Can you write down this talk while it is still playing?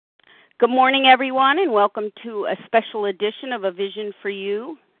Good morning, everyone, and welcome to a special edition of A Vision for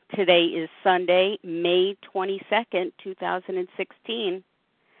You. Today is Sunday, May 22nd, 2016.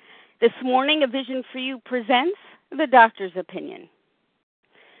 This morning, A Vision for You presents The Doctor's Opinion.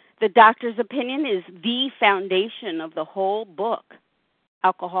 The Doctor's Opinion is the foundation of the whole book,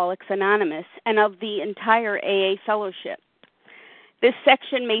 Alcoholics Anonymous, and of the entire AA Fellowship. This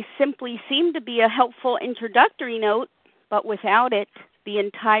section may simply seem to be a helpful introductory note, but without it, the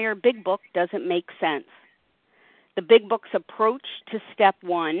entire Big Book doesn't make sense. The Big Book's approach to step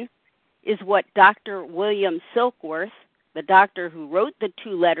one is what Dr. William Silkworth, the doctor who wrote the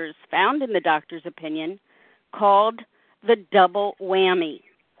two letters found in the Doctor's Opinion, called the double whammy.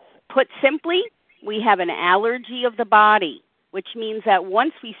 Put simply, we have an allergy of the body, which means that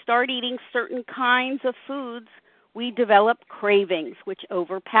once we start eating certain kinds of foods, we develop cravings which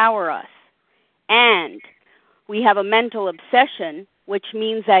overpower us. And we have a mental obsession, which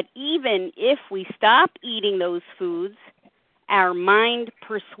means that even if we stop eating those foods, our mind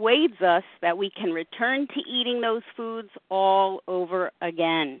persuades us that we can return to eating those foods all over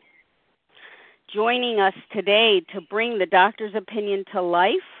again. Joining us today to bring the Doctor's Opinion to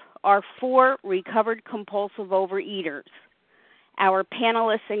life are four recovered compulsive overeaters. Our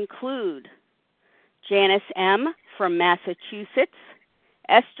panelists include Janice M. from Massachusetts,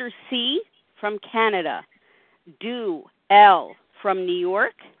 Esther C. from Canada, Du L. from New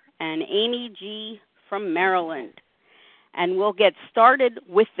York, and Amy G. from Maryland. And we'll get started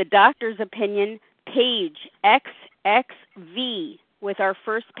with the Doctor's Opinion, page XXV, with our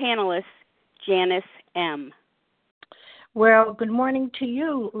first panelist, Janice M. Well, good morning to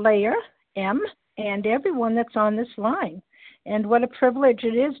you, Leah M., and everyone that's on this line. And what a privilege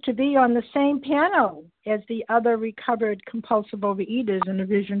it is to be on the same panel as the other recovered compulsive overeaters in A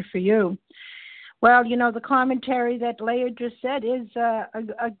Vision for You. Well, you know, the commentary that Leah just said is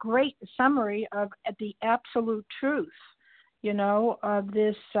a great summary of the absolute truth, you know, of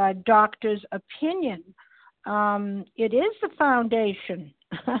this doctor's opinion. It is the foundation.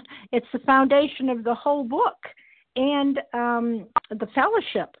 It's the foundation of the whole book and the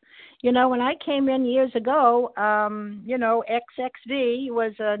fellowship. You know, when I came in years ago, you know, XXV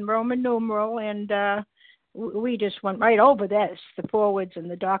was a Roman numeral, and we just went right over this, the forwards and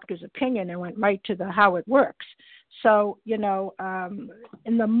the Doctor's Opinion, and went right to the how it works. So, you know,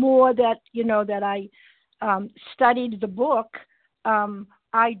 and the more that, you know, that I studied the book,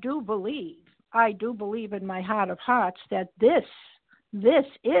 I do believe in my heart of hearts that this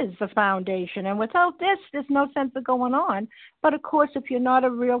is the foundation. And without this, there's no sense of going on. But of course, if you're not a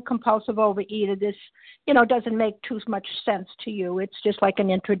real compulsive overeater, this, you know, doesn't make too much sense to you. It's just like an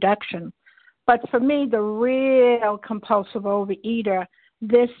introduction. But for me, the real compulsive overeater,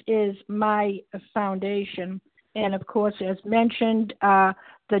 this is my foundation. And of course, as mentioned,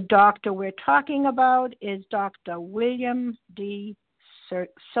 the doctor we're talking about is Dr. William D.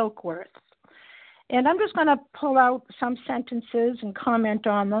 Silkworth. And I'm just going to pull out some sentences and comment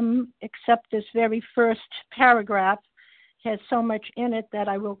on them, except this very first paragraph has so much in it that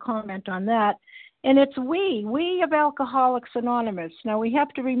I will comment on that. And it's we of Alcoholics Anonymous. Now, we have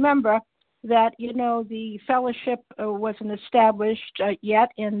to remember that, you know, the fellowship wasn't established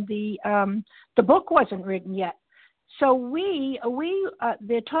yet, and the book wasn't written yet. So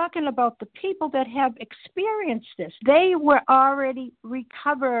they're talking about the people that have experienced this. They were already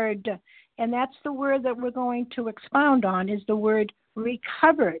recovered, and that's the word that we're going to expound on, is the word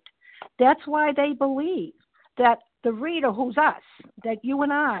recovered. That's why they believe that the reader, who's us, that you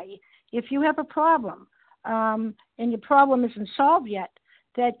and I, if you have a problem and your problem isn't solved yet,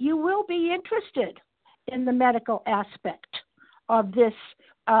 that you will be interested in the medical aspect of this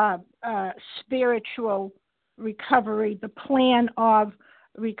spiritual recovery, the plan of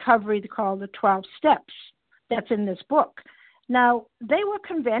recovery called the 12 steps that's in this book. Now, they were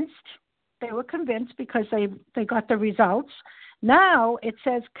convinced because they got the results. Now it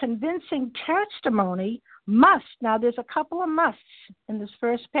says convincing testimony must. Now, there's a couple of musts in this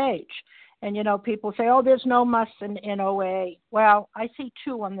first page. And, you know, people say, oh, there's no must in OA. Well, I see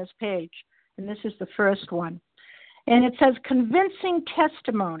two on this page, and this is the first one. And it says, convincing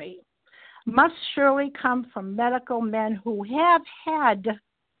testimony must surely come from medical men who have had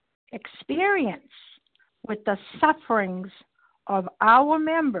experience with the sufferings of our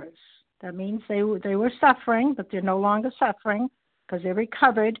members. That means they were suffering, but they're no longer suffering because they're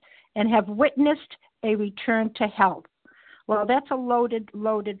recovered and have witnessed a return to health. Well, that's a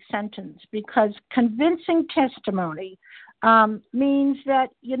loaded sentence, because convincing testimony means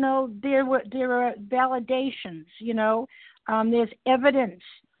that, you know, there are validations, you know, there's evidence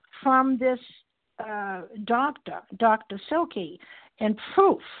from this Dr. Silky, and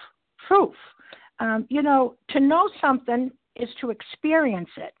proof proof. To know something is to experience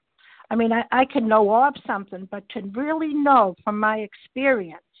it. I mean, I can know of something, but to really know from my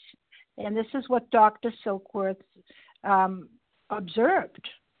experience, and this is what Dr. Silkworth observed.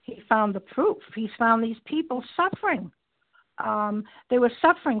 He found the proof. He found these people suffering. They were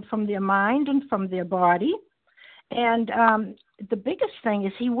suffering from their mind and from their body. And the biggest thing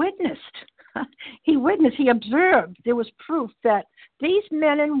is he witnessed. He observed. There was proof that these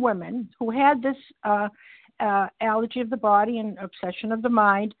men and women who had this allergy of the body and obsession of the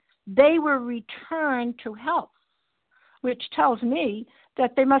mind, they were returned to health, which tells me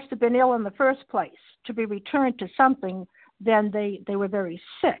that they must have been ill in the first place. To be returned to something, then they were very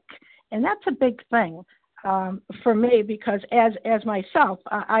sick. And that's a big thing for me, because as myself,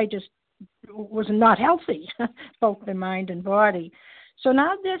 I just was not healthy, both in mind and body. So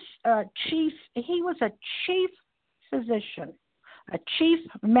now this chief, he was a chief physician, a chief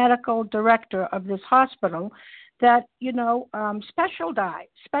medical director of this hospital that,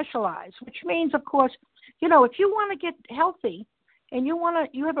 specialize, which means, of course, if you want to get healthy and you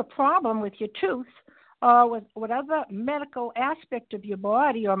have a problem with your tooth or with whatever medical aspect of your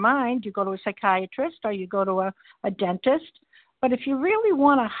body or mind, you go to a psychiatrist or you go to a dentist. But if you really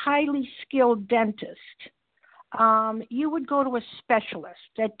want a highly skilled dentist, you would go to a specialist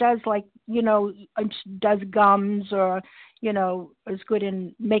that does does gums or, is good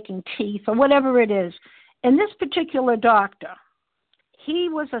in making teeth or whatever it is. And this particular doctor, he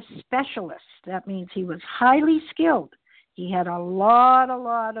was a specialist. That means he was highly skilled. He had a lot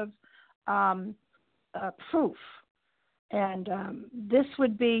of proof. And this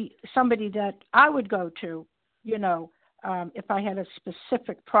would be somebody that I would go to, if I had a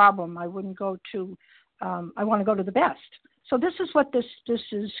specific problem. I wouldn't go to, I want to go to the best. So this is what this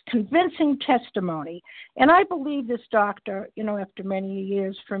is, convincing testimony. And I believe this doctor, after many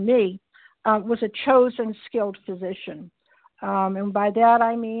years for me, was a chosen, skilled physician. And by that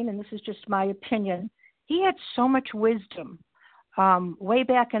I mean, and this is just my opinion, he had so much wisdom way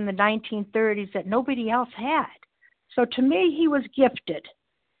back in the 1930s that nobody else had. So to me, he was gifted,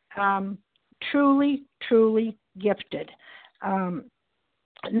 truly gifted.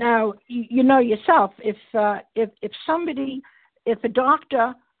 Now, you know yourself, if a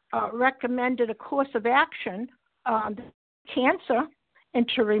doctor recommended a course of action, cancer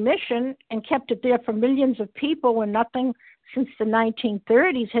into remission and kept it there for millions of people when nothing since the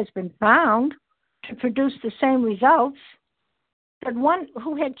 1930s has been found to produce the same results, that one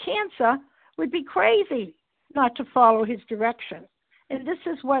who had cancer would be crazy not to follow his direction. And this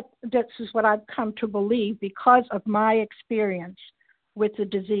is what I've come to believe because of my experience with the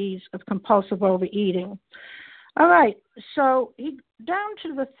disease of compulsive overeating. All right, so down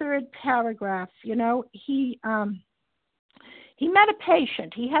to the third paragraph, he met a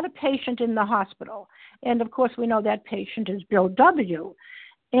patient. He had a patient in the hospital. And, of course, we know that patient is Bill W.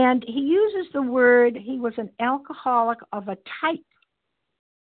 And he uses the word, he was an alcoholic of a type.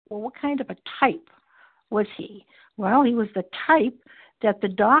 Well, what kind of a type was he? Well, he was the type that the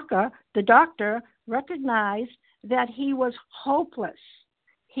doctor recognized that he was hopeless.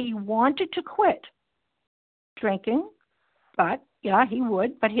 He wanted to quit drinking, but, he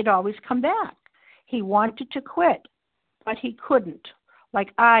would, but he'd always come back. He wanted to quit, but he couldn't.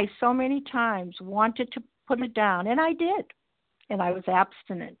 Like I, so many times, wanted to put it down, and I did, and I was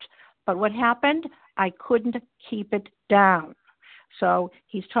abstinent. But what happened? I couldn't keep it down. So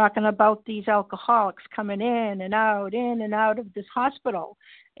he's talking about these alcoholics coming in and out of this hospital,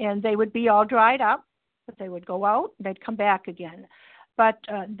 and they would be all dried up, but they would go out and they'd come back again. But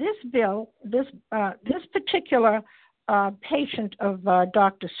this particular patient of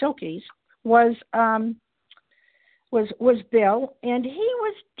Dr. Silkey's was Bill, and he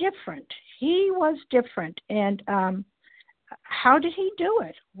was different. And how did he do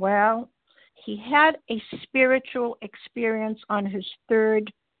it? Well, he had a spiritual experience on his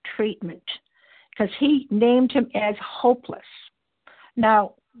third treatment because he named him as hopeless.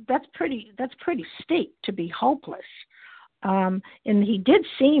 Now, that's pretty steep to be hopeless. And he did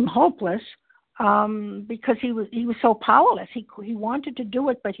seem hopeless because he was so powerless. He wanted to do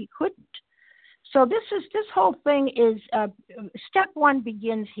it, but he couldn't. So this whole thing is step one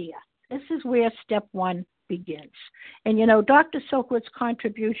begins here. This is where step one begins. And Dr. Silkworth's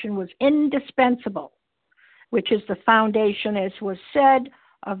contribution was indispensable, which is the foundation, as was said,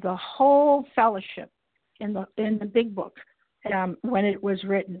 of the whole fellowship in the big book when it was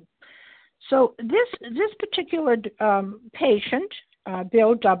written. So this particular patient,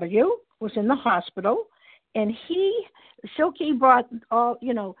 Bill W., was in the hospital, and Silkey brought all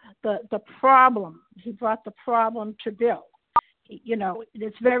the problem. He brought the problem to Bill.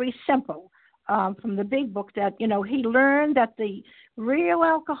 it's very simple from the big book that, he learned that the real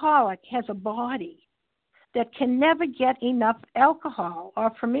alcoholic has a body that can never get enough alcohol,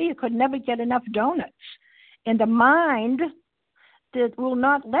 or for me, it could never get enough donuts, and a mind that will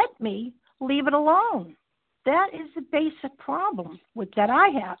not let me leave it alone. That is the basic problem that I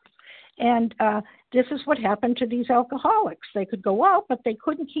have. And this is what happened to these alcoholics. They could go out, but they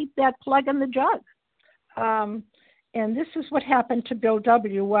couldn't keep that plug in the jug. And this is what happened to Bill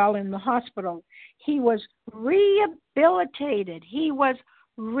W. while in the hospital. He was rehabilitated. He was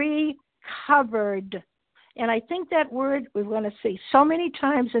recovered. And I think that word we're going to see so many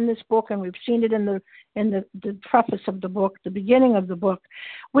times in this book, and we've seen it in the preface of the book, the beginning of the book,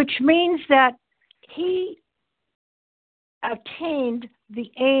 which means that he attained the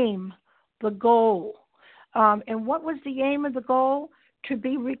aim, the goal. And what was the aim of the goal? To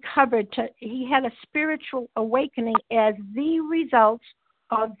be recovered. He had a spiritual awakening as the result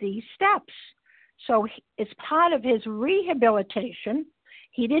of these steps. So as part of his rehabilitation,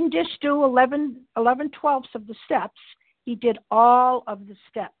 he didn't just do 11/12 of the steps. He did all of the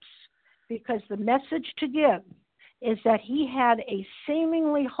steps, because the message to give is that he had a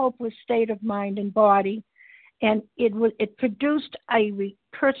seemingly hopeless state of mind and body, and it produced a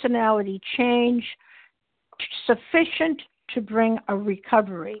personality change sufficient to bring a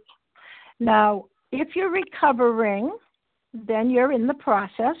recovery. Now, if you're recovering, then you're in the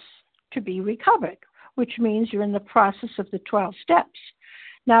process to be recovered, which means you're in the process of the 12 steps.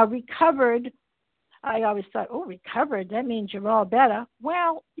 Now, recovered, I always thought, recovered, that means you're all better.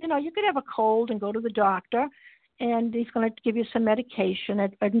 Well, you could have a cold and go to the doctor, and he's going to give you some medication,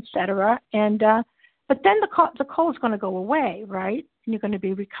 et cetera. But then the cold's going to go away, right? And you're going to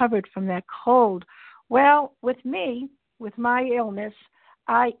be recovered from that cold. Well, with me, with my illness,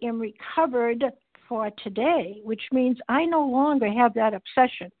 I am recovered for today, which means I no longer have that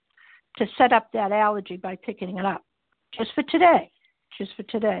obsession to set up that allergy by picking it up. Just for today.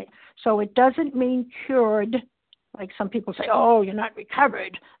 So it doesn't mean cured, like some people say, you're not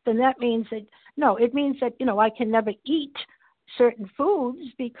recovered. Then that means that, no, it means that, I can never eat certain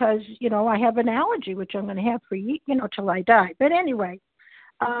foods because, I have an allergy, which I'm going to have for, till I die. But anyway,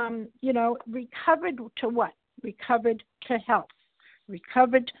 recovered to what? Recovered to health,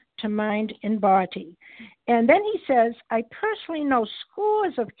 recovered to mind and body. And then he says, I personally know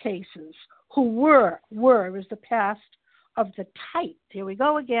scores of cases who were is the past of the type. Here we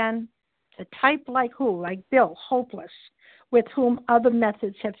go again. The type like who? Like Bill, hopeless, with whom other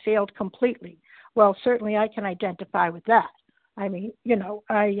methods have failed completely. Well, certainly I can identify with that. I mean,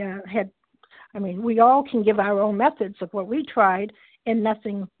 we all can give our own methods of what we tried and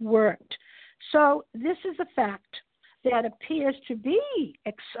nothing worked. So this is a fact that appears to be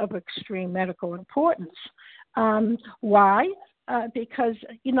of extreme medical importance. Why? Because,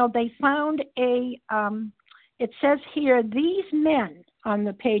 they found it says here, these men on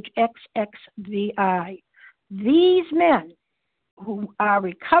the page XXVI, these men who are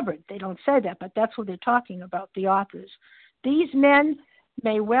recovered, they don't say that, but that's what they're talking about, the authors. These men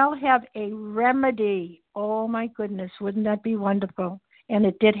may well have a remedy. Oh, my goodness, wouldn't that be wonderful? And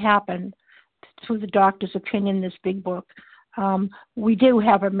it did happen through the doctor's opinion, this big book. We do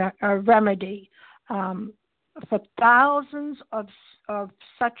have a remedy for thousands of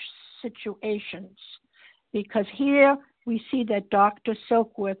such situations, because here we see that Dr.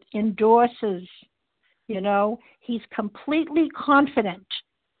 Silkworth endorses, he's completely confident,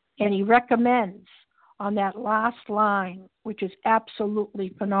 and he recommends on that last line, which is absolutely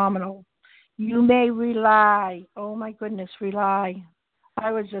phenomenal. You may rely, oh my goodness, rely.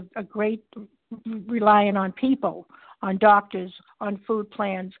 I was a great relying on people, on doctors, on food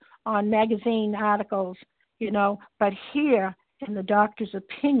plans, on magazine articles, but here in the doctor's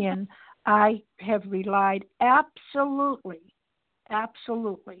opinion, I have relied absolutely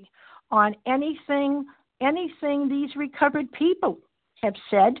on anything these recovered people have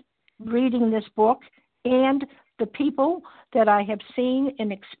said, reading this book, and the people that I have seen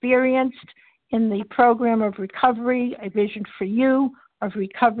and experienced in the program of recovery, A Vision for You, of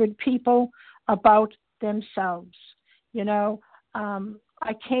recovered people about themselves.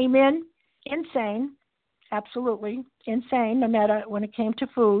 I came in insane, absolutely insane, no matter when it came to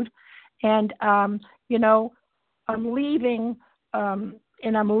food. And, I'm leaving and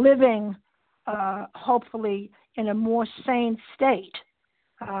I'm living, hopefully, in a more sane state.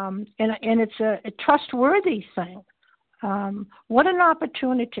 And it's a trustworthy thing. What an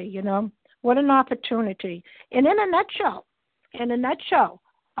opportunity, what an opportunity. And in a nutshell,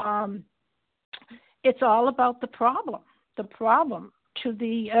 it's all about the problem to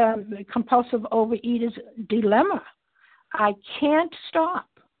the compulsive overeater's dilemma. I can't stop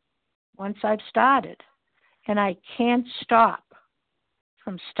once I've started, and I can't stop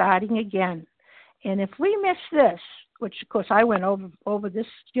from starting again. And if we miss this, which of course I went over this,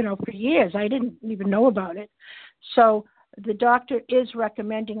 for years, I didn't even know about it. So the doctor is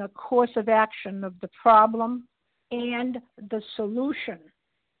recommending a course of action of the problem and the solution,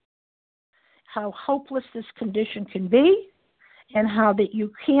 how hopeless this condition can be, and how that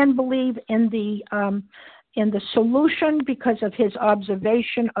you can believe in the solution because of his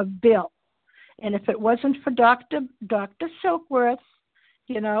observation of Bill. And if it wasn't for Dr. Silkworth,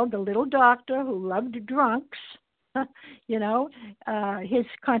 the little doctor who loved drunks, his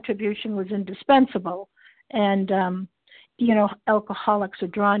contribution was indispensable. And, alcoholics are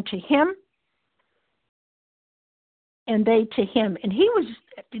drawn to him and they to him. And he was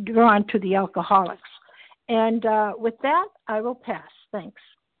drawn to the alcoholics. And with that, I will pass. Thanks.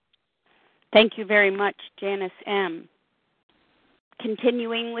 Thank you very much, Janice M.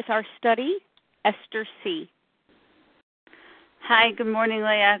 Continuing with our study, Esther C. Hi, good morning,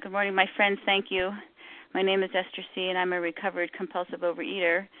 Leah. Good morning, my friends. Thank you. My name is Esther C., and I'm a recovered compulsive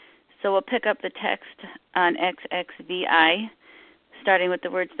overeater. So we'll pick up the text on XXVI, starting with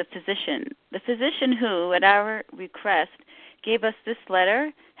the words, the physician. The physician who, at our request, gave us this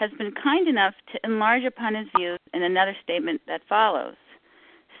letter has been kind enough to enlarge upon his views in another statement that follows.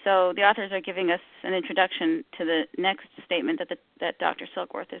 So the authors are giving us an introduction to the next statement that Dr.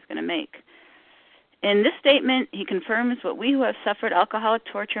 Silkworth is going to make. In this statement, he confirms what we who have suffered alcoholic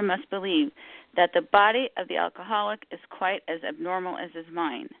torture must believe, that the body of the alcoholic is quite as abnormal as his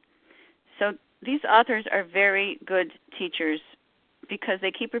mind. So these authors are very good teachers because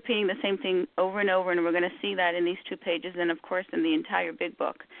they keep repeating the same thing over and over, and we're going to see that in these 2 pages and, of course, in the entire big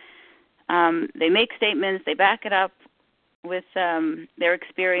book. They make statements, they back it up with their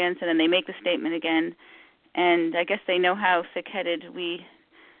experience, and then they make the statement again. And I guess they know how thick-headed we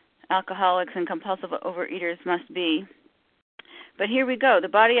alcoholics and compulsive overeaters must be. But here we go. The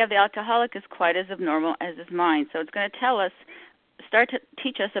body of the alcoholic is quite as abnormal as his mind. So it's going to start to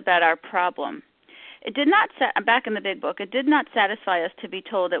teach us about our problem. It did not, back in the big book, it did not satisfy us to be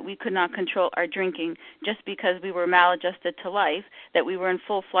told that we could not control our drinking just because we were maladjusted to life, that we were in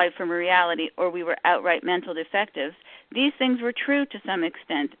full flight from reality, or we were outright mental defectives. These things were true to some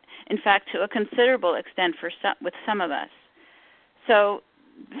extent, in fact, to a considerable extent with some of us. So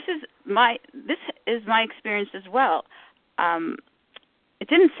this is my experience as well. It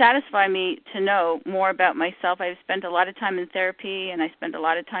didn't satisfy me to know more about myself. I've spent a lot of time in therapy, and I spent a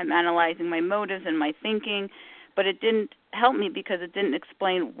lot of time analyzing my motives and my thinking, but it didn't help me because it didn't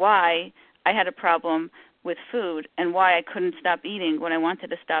explain why I had a problem with food and why I couldn't stop eating when I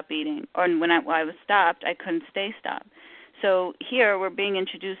wanted to stop eating, or when I was stopped, I couldn't stay stopped. So here we're being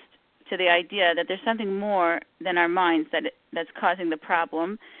introduced to the idea that there's something more than our minds that's causing the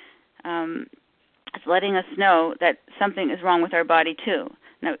problem. It's letting us know that something is wrong with our body too.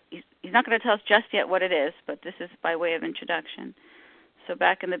 Now, he's not going to tell us just yet what it is, but this is by way of introduction. So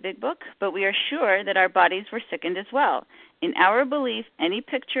back in the big book, but we are sure that our bodies were sickened as well. In our belief, any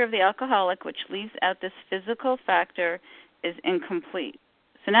picture of the alcoholic which leaves out this physical factor is incomplete.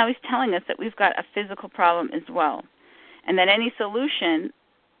 So now he's telling us that we've got a physical problem as well, and that any solution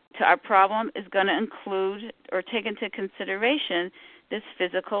to our problem is going to include or take into consideration this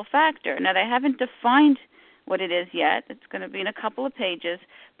physical factor. Now, they haven't defined what it is yet. It's going to be in a couple of pages,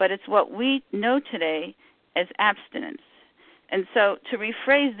 but it's what we know today as abstinence. And so to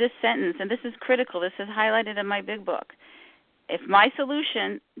rephrase this sentence, and this is critical, this is highlighted in my big book, if my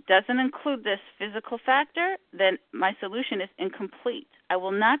solution doesn't include this physical factor, then my solution is incomplete. I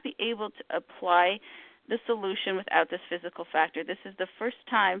will not be able to apply the solution without this physical factor. This is the first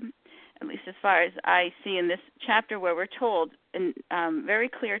time, at least as far as I see in this chapter, where we're told in very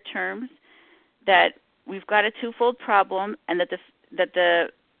clear terms that we've got a twofold problem, and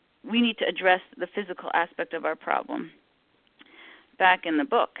that we need to address the physical aspect of our problem. Back in the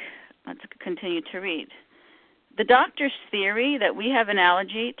book, let's continue to read. The doctor's theory that we have an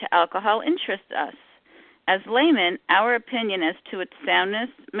allergy to alcohol interests us. As laymen, our opinion as to its soundness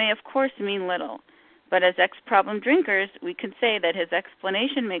may of course mean little, but as ex-problem drinkers, we can say that his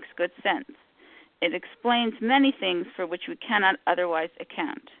explanation makes good sense. It explains many things for which we cannot otherwise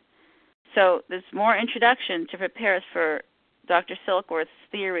account. So there's more introduction to prepare us for Dr. Silkworth's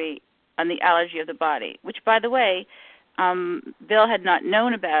theory on the allergy of the body, which, by the way, Bill had not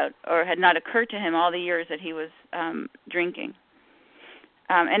known about or had not occurred to him all the years that he was drinking.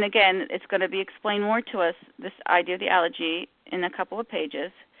 And again, it's going to be explained more to us, this idea of the allergy, in a couple of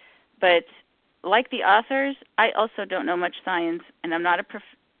pages. But like the authors, I also don't know much science, and I'm not a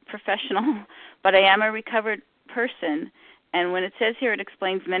professional, but I am a recovered person. And when it says here it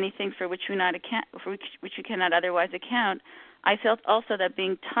explains many things for which we cannot otherwise account, I felt also that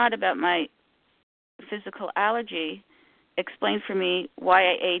being taught about my physical allergy explained for me why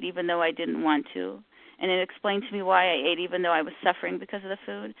I ate even though I didn't want to. And it explained to me why I ate even though I was suffering because of the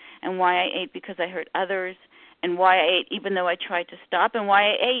food, and why I ate because I hurt others, and why I ate even though I tried to stop, and why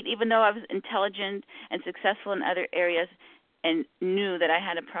I ate even though I was intelligent and successful in other areas and knew that I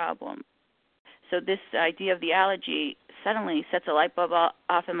had a problem. So this idea of the allergy suddenly sets a light bulb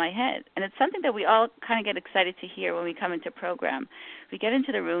off in my head. And it's something that we all kind of get excited to hear when we come into program. We get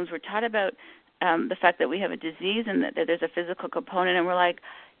into the rooms, we're taught about the fact that we have a disease and that there's a physical component, and we're like,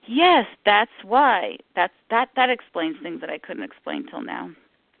 yes, that's why. That explains things that I couldn't explain till now.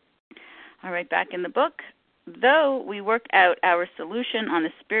 All right, back in the book. Though we work out our solution on the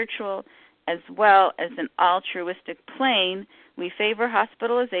spiritual as well as an altruistic plane, we favor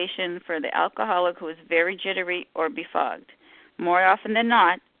hospitalization for the alcoholic who is very jittery or befogged. More often than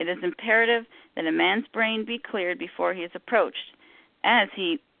not, it is imperative that a man's brain be cleared before he is approached, as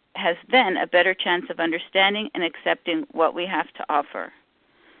he has then a better chance of understanding and accepting what we have to offer.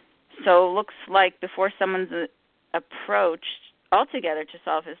 So it looks like before someone's approached altogether to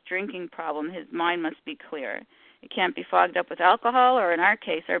solve his drinking problem, his mind must be clear. It can't be fogged up with alcohol or, in our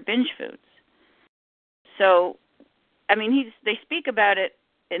case, our binge foods. So, I mean, they speak about it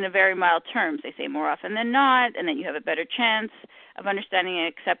in a very mild terms. They say more often than not, and that you have a better chance of understanding and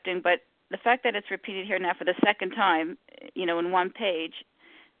accepting. But the fact that it's repeated here now for the second time, in one page,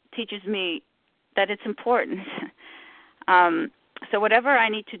 teaches me that it's important. So whatever I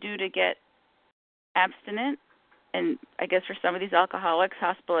need to do to get abstinent, and I guess for some of these alcoholics,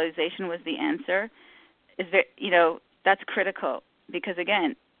 hospitalization was the answer, that's critical. Because,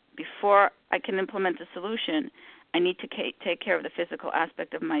 again, before I can implement the solution, I need to take care of the physical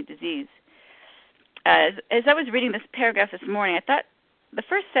aspect of my disease. As I was reading this paragraph this morning, I thought the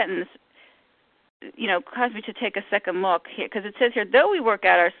first sentence, caused me to take a second look here, because it says here, though we work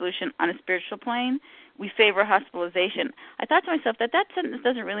out our solution on a spiritual plane, we favor hospitalization. I thought to myself that sentence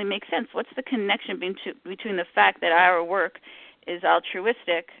doesn't really make sense. What's the connection between the fact that our work is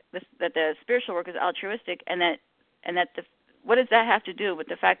altruistic, that the spiritual work is altruistic, and that what does that have to do with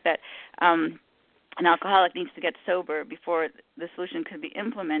the fact that an alcoholic needs to get sober before the solution can be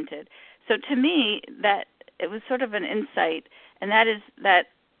implemented? So to me, that it was sort of an insight, and that is that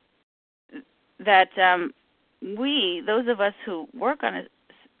we, those of us who work on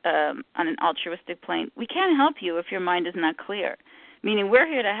an altruistic plane, we can't help you if your mind is not clear. Meaning, we're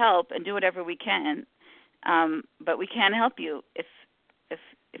here to help and do whatever we can, but we can't help you if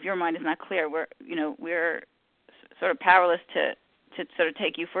your mind is not clear. We're sort of powerless to sort of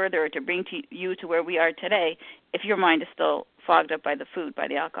take you further or to bring you to where we are today if your mind is still fogged up by the food, by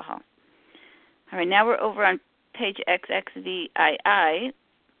the alcohol. All right, now we're over on page XXVII.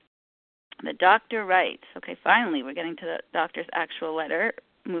 The doctor writes. Okay, finally, we're getting to the doctor's actual letter,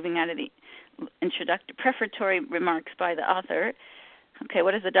 moving out of the prefatory remarks by the author. Okay,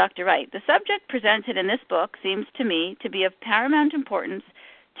 what does the doctor write? The subject presented in this book seems to me to be of paramount importance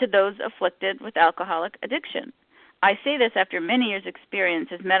to those afflicted with alcoholic addiction. I say this after many years' experience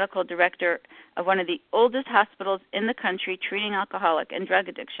as medical director of one of the oldest hospitals in the country treating alcoholic and drug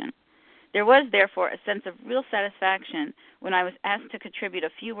addiction. There was, therefore, a sense of real satisfaction when I was asked to contribute a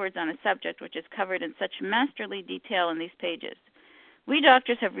few words on a subject which is covered in such masterly detail in these pages. We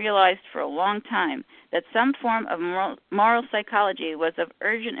doctors have realized for a long time that some form of moral psychology was of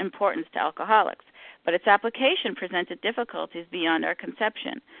urgent importance to alcoholics, but its application presented difficulties beyond our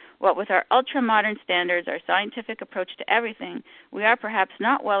conception. What with our ultra-modern standards, our scientific approach to everything, we are perhaps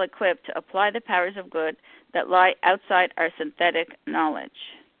not well equipped to apply the powers of good that lie outside our synthetic knowledge.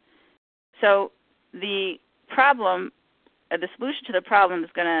 So the problem, the solution to the problem is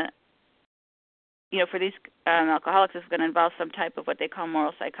going to, for these alcoholics, is going to involve some type of what they call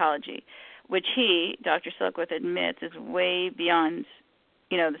moral psychology, which Dr. Silkworth admits, is way beyond,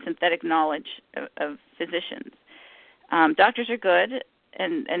 the synthetic knowledge of physicians. Doctors are good,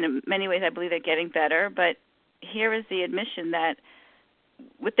 and in many ways I believe they're getting better, but here is the admission that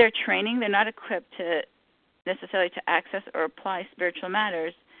with their training, they're not equipped to necessarily to access or apply spiritual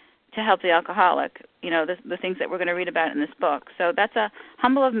matters to help the alcoholic, the things that we're going to read about in this book. So that's a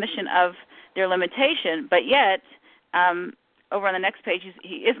humble admission of their limitation, but yet over on the next page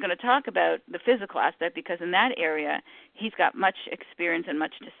he is going to talk about the physical aspect, because in that area he's got much experience and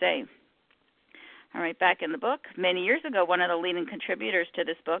much to say. All right, back in the book. Many years ago, one of the leading contributors to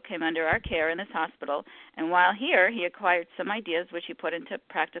this book came under our care in this hospital, and while here he acquired some ideas which he put into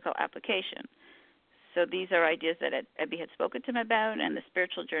practical application. So these are ideas that Ebby had spoken to him about, and the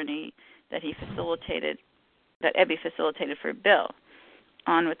spiritual journey that he facilitated that Ebby facilitated for Bill.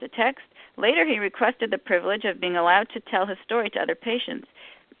 On with the text. Later, he requested the privilege of being allowed to tell his story to other patients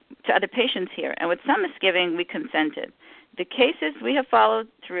here, and with some misgiving, we consented. The cases we have followed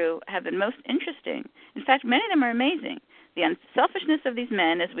through have been most interesting. In fact, many of them are amazing. The unselfishness of these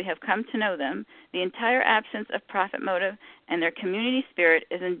men, as we have come to know them, the entire absence of profit motive, and their community spirit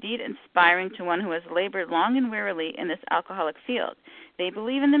is indeed inspiring to one who has labored long and wearily in this alcoholic field. They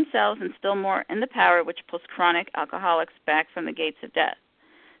believe in themselves and still more in the power which pulls chronic alcoholics back from the gates of death.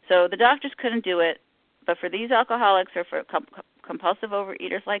 So the doctors couldn't do it, but for these alcoholics or for compulsive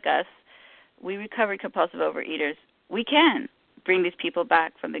overeaters like us, we recovered compulsive overeaters, we can bring these people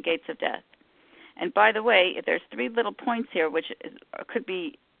back from the gates of death. And by the way, there's 3 little points here, which could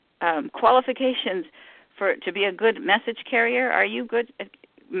be qualifications to be a good message carrier. Are you good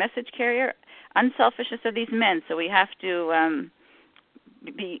message carrier? Unselfishness of these men. So we have to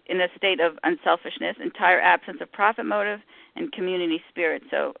be in a state of unselfishness, entire absence of profit motive, and community spirit.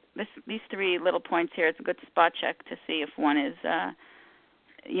 So these 3 little points here is a good spot check to see if one is,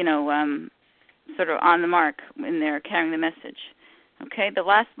 sort of on the mark when they're carrying the message. Okay, the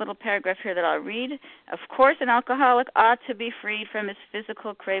last little paragraph here that I'll read. Of course, an alcoholic ought to be freed from his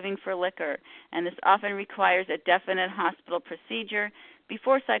physical craving for liquor, and this often requires a definite hospital procedure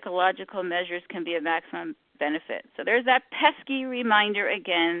before psychological measures can be of maximum benefit. So there's that pesky reminder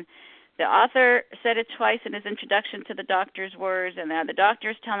again. The author said it twice in his introduction to the doctor's words, and now the doctor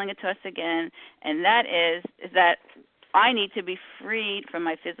is telling it to us again, and that is that I need to be freed from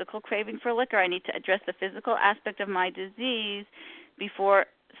my physical craving for liquor. I need to address the physical aspect of my disease before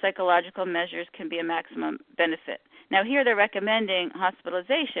psychological measures can be a maximum benefit. Now, here they're recommending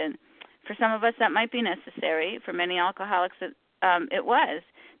hospitalization. For some of us, that might be necessary. For many alcoholics, it was.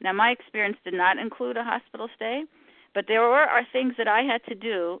 Now, my experience did not include a hospital stay, but there are things that I had to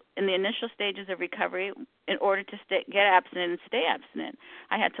do in the initial stages of recovery in order to get abstinent and stay abstinent.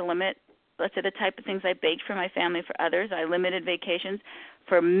 I had to limit, let's say, the type of things I baked for my family, for others. I limited vacations.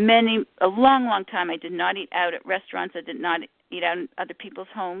 For a long time, I did not eat out at restaurants. I did not eat out in other people's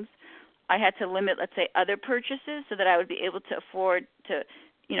homes. I had to limit, let's say, other purchases so that I would be able to afford to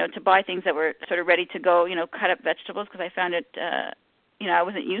buy things that were sort of ready to go, cut up vegetables, because I found it, I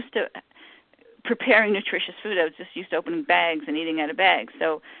wasn't used to preparing nutritious food. I was just used to opening bags and eating out of bags.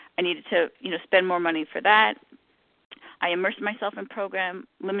 So I needed to, spend more money for that. I immersed myself in program,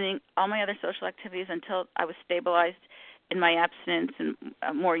 limiting all my other social activities until I was stabilized in my abstinence and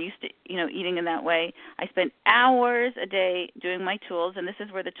more used to, eating in that way. I spent hours a day doing my tools, and this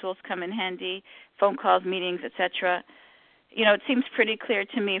is where the tools come in handy, phone calls, meetings, etc. It seems pretty clear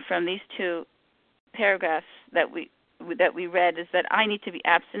to me from these 2 paragraphs that we read is that I need to be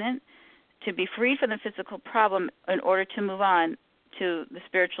abstinent to be freed from the physical problem in order to move on to the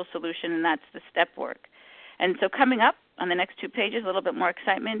spiritual solution, and that's the step work. And so coming up on the next 2 pages, a little bit more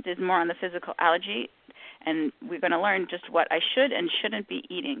excitement, is more on the physical allergy, and we're going to learn just what I should and shouldn't be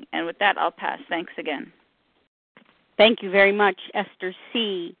eating. And with that, I'll pass. Thanks again. Thank you very much, Esther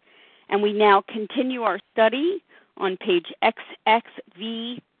C. And we now continue our study on page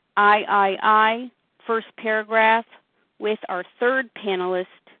XXVIII, first paragraph, with our 3rd panelist,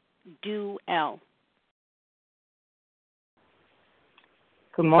 Du L.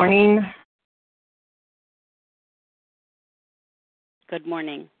 Good morning. Good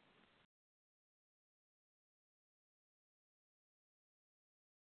morning.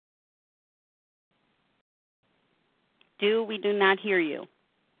 We do not hear you.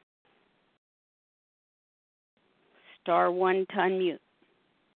 Star 1 to unmute.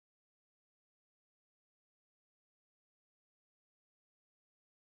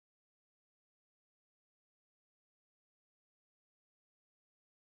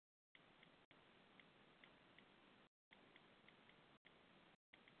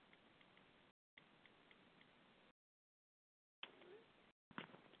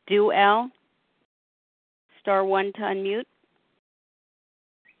 Du L. Star 1 to unmute.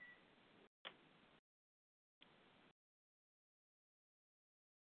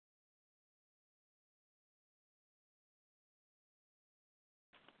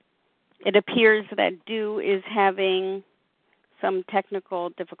 It appears that Du is having some technical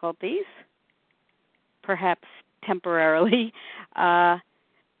difficulties, perhaps temporarily. Esther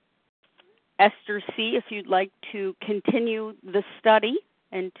C., if you'd like to continue the study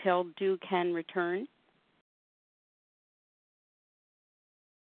until Du can return.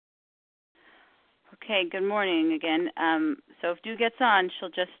 Okay, good morning again. So if Du gets on, she'll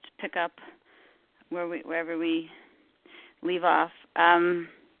just pick up wherever we leave off.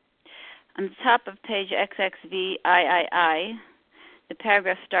 On the top of page XXVIII, the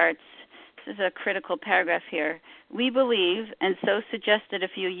paragraph starts, is a critical paragraph here. We believe, and so suggested a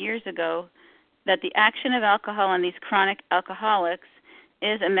few years ago, that the action of alcohol on these chronic alcoholics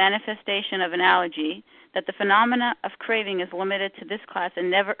is a manifestation of an allergy, that the phenomena of craving is limited to this class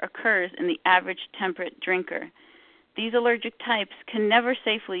and never occurs in the average temperate drinker. These allergic types can never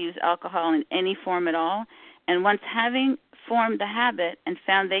safely use alcohol in any form at all, and once having formed the habit and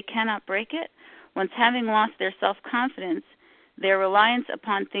found they cannot break it, once having lost their self-confidence, their reliance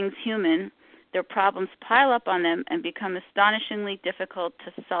upon things human, their problems pile up on them and become astonishingly difficult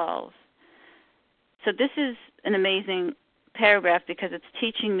to solve. So this is an amazing paragraph because it's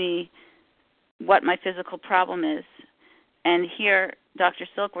teaching me what my physical problem is. And here, Dr.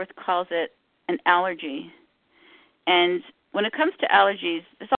 Silkworth calls it an allergy. And when it comes to allergies,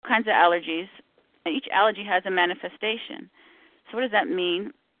 there's all kinds of allergies. Each allergy has a manifestation. So what does that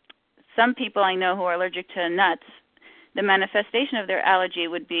mean? Some people I know who are allergic to nuts, the manifestation of their allergy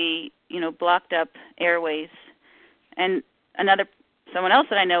would be, blocked up airways. And someone else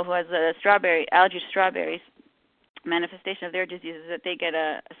that I know who has a allergy to strawberries, manifestation of their disease is that they get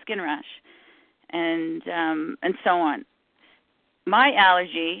a skin rash, and so on. My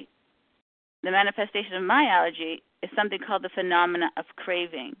allergy, the manifestation of my allergy is something called the phenomena of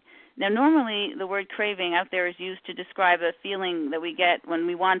craving. Now, normally the word craving out there is used to describe a feeling that we get when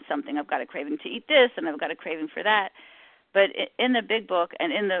we want something. I've got a craving to eat this, and I've got a craving for that. But in the Big Book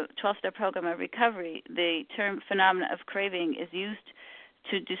and in the 12-Step Program of Recovery, the term phenomena of craving is used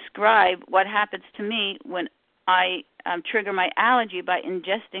to describe what happens to me when I trigger my allergy by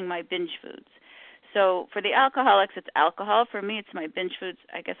ingesting my binge foods. So for the alcoholics, it's alcohol. For me, it's my binge foods,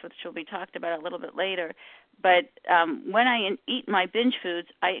 I guess, which will be talked about a little bit later. But when I eat my binge foods,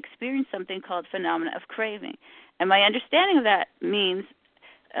 I experience something called phenomena of craving. And my understanding of that means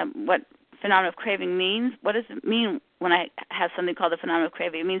what phenomena of craving means. What does it mean when I have something called the phenomenon of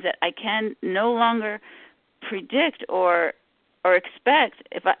craving? It means that I can no longer predict or expect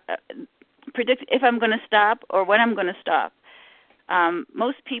if I'm going to stop or when I'm going to stop.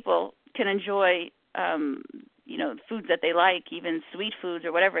 Most people can enjoy foods that they like, even sweet foods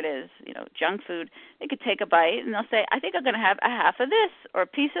or whatever it is, junk food. They could take a bite and they'll say, I think I'm going to have a half of this or a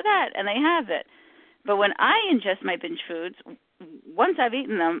piece of that, and they have it. But when I ingest my binge foods, once I've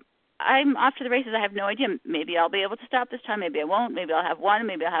eaten them, I'm off to the races. I have no idea. Maybe I'll be able to stop this time. Maybe I won't. Maybe I'll have one.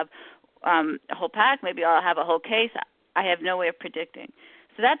 Maybe I'll have a whole pack. Maybe I'll have a whole case. I have no way of predicting.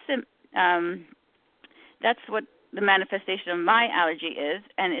 So that's what the manifestation of my allergy is,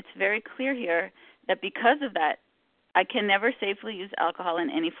 and it's very clear here that because of that, I can never safely use alcohol in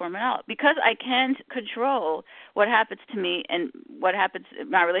any form at all. Because I can't control what happens to me and what happens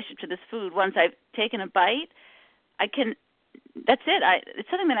in my relationship to this food. Once I've taken a bite, that's it. It's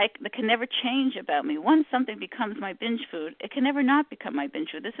something that can never change about me. Once something becomes my binge food, it can never not become my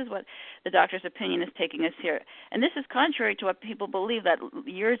binge food. This is what the doctor's opinion is taking us here. And this is contrary to what people believe, that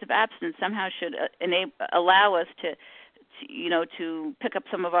years of abstinence somehow should allow us to pick up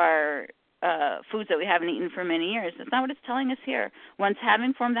some of our foods that we haven't eaten for many years. That's not what it's telling us here. Once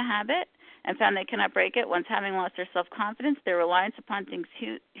having formed the habit and found they cannot break it, once having lost their self-confidence, their reliance upon things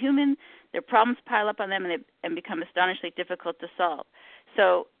human, their problems pile up on them and become astonishingly difficult to solve.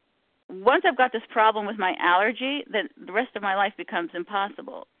 So once I've got this problem with my allergy, then the rest of my life becomes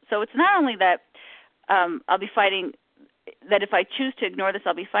impossible. So it's not only that I'll be fighting, that if I choose to ignore this,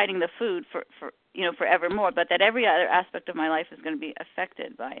 I'll be fighting the food for forevermore, but that every other aspect of my life is going to be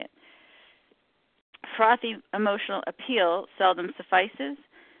affected by it. Frothy emotional appeal seldom suffices.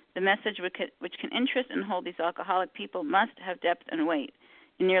 The message which can interest and hold these alcoholic people must have depth and weight.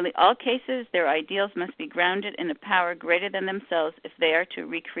 In nearly all cases, their ideals must be grounded in a power greater than themselves if they are to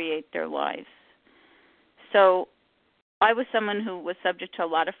recreate their lives. So I was someone who was subject to a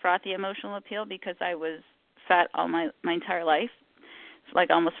lot of frothy emotional appeal because I was fat all my entire life, like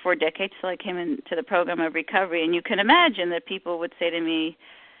almost 4 decades till I came into the program of recovery. And you can imagine that people would say to me,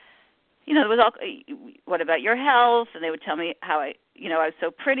 it was all, what about your health? And they would tell me how I was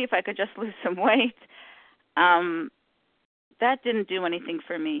so pretty if I could just lose some weight. That didn't do anything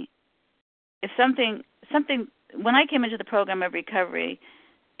for me. If something, when I came into the program of recovery,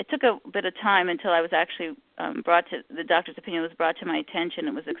 it took a bit of time until I was actually the doctor's opinion was brought to my attention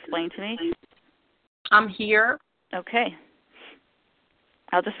and was explained to me. I'm here. Okay.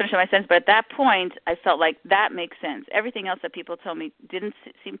 I'll just finish my sentence, but at that point, I felt like that makes sense. Everything else that people told me didn't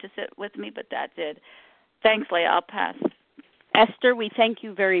seem to sit with me, but that did. Thanks, Leah. I'll pass. Esther, we thank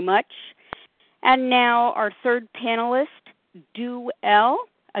you very much. And now our third panelist, Du L.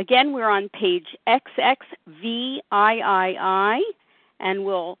 Again, we're on page XXVIII, and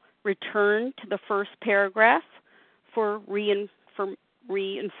we'll return to the first paragraph for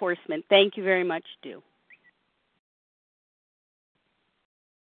reinforcement. Thank you very much, Do.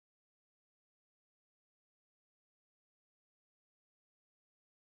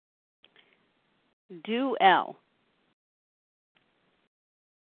 Do L.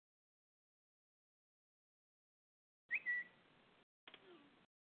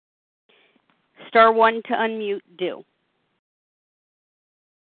 Star 1 to unmute, Do.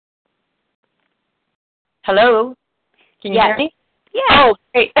 Hello? Can you hear me? Yeah. Oh,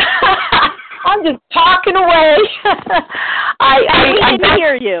 great. I'm just talking away. I can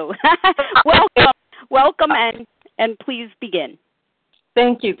hear you. Welcome, and please begin.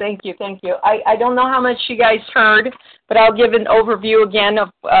 Thank you. I don't know how much you guys heard, but I'll give an overview again of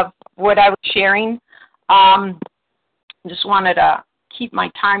what I was sharing. Just wanted to keep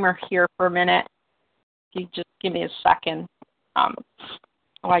my timer here for a minute. If you just give me a second.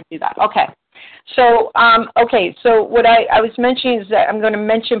 While I do that. Okay. So what I was mentioning is that I'm going to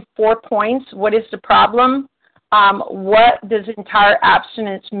mention 4 points. What is the problem? What does entire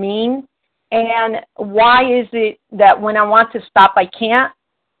abstinence mean? And why is it that when I want to stop, I can't?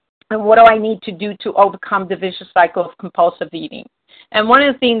 And what do I need to do to overcome the vicious cycle of compulsive eating? And one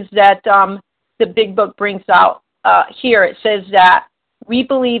of the things that the Big Book brings out here, it says that we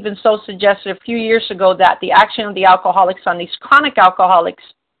believe, and so suggested a few years ago, that the action of the alcoholics on these chronic alcoholics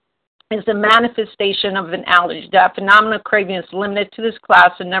is the manifestation of an allergy. That phenomenon of craving is limited to this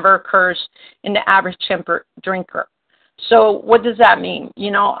class and never occurs in the average temperate drinker. So what does that mean?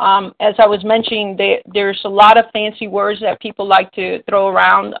 As I was mentioning, there's a lot of fancy words that people like to throw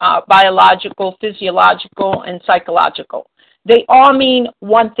around, biological, physiological, and psychological. They all mean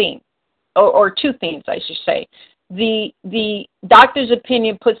one thing, or 2 things, I should say. The doctor's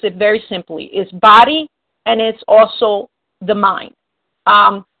opinion puts it very simply. It's body, and it's also the mind.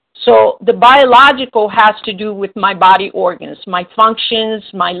 So the biological has to do with my body organs, my functions,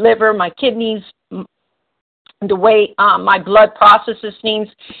 my liver, my kidneys, the way my blood processes things.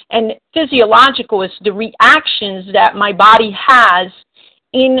 And physiological is the reactions that my body has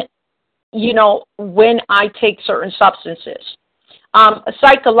in, when I take certain substances.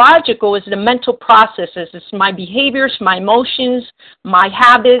 Psychological is the mental processes. It's my behaviors, my emotions, my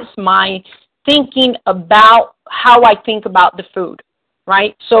habits, my thinking about how I think about the food.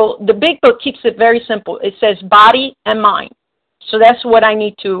 Right? So the Big Book keeps it very simple. It says body and mind. So that's what I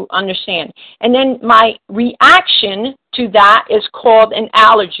need to understand. And then my reaction to that is called an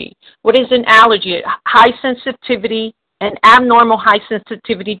allergy. What is an allergy? High sensitivity and abnormal high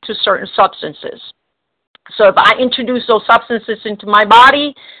sensitivity to certain substances. So if I introduce those substances into my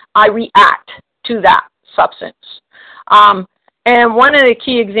body, I react to that substance. And one of the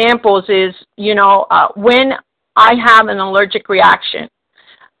key examples is, when I have an allergic reaction,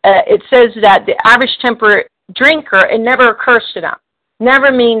 it says that the average temperate drinker, it never occurs to them.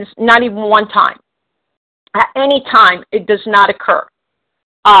 Never means not even one time. At any time, it does not occur.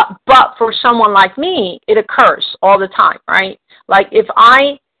 But for someone like me, it occurs all the time, right? Like if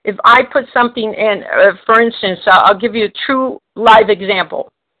I put something in, for instance, I'll give you a true live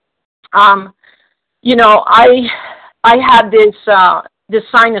example. I had this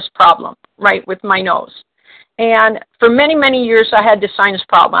sinus problem, right, with my nose. And for many, many years, I had this sinus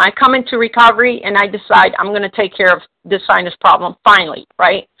problem. I come into recovery, and I decide I'm going to take care of this sinus problem finally,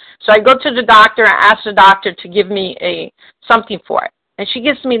 right? So I go to the doctor and ask the doctor to give me something for it. And she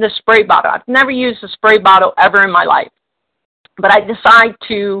gives me the spray bottle. I've never used a spray bottle ever in my life. But I decide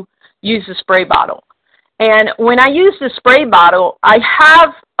to use the spray bottle. And when I use the spray bottle, I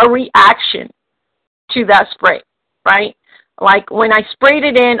have a reaction to that spray, right? Like when I sprayed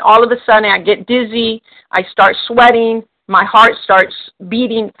it in, all of a sudden I get dizzy, I start sweating, my heart starts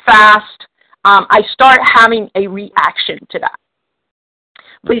beating fast. I start having a reaction to that.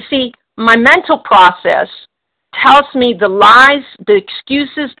 But you see, my mental process tells me the lies, the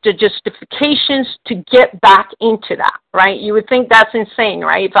excuses, the justifications to get back into that, right? You would think that's insane,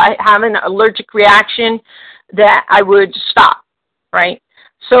 right? If I have an allergic reaction, that I would stop, right?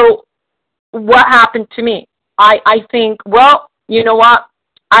 So what happened to me? I think, well, you know what?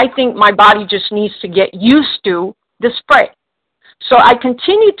 I think my body just needs to get used to the spray. So I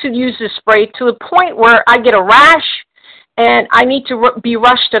continue to use the spray to the point where I get a rash and I need to be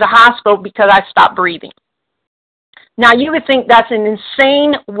rushed to the hospital because I stopped breathing. Now, you would think that's an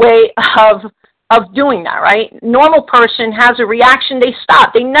insane way of doing that, right? Normal person has a reaction, they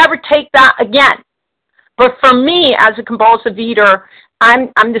stop. They never take that again. But for me, as a compulsive eater, I'm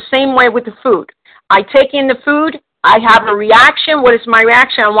the same way with the food. I take in the food, I have a reaction. What is my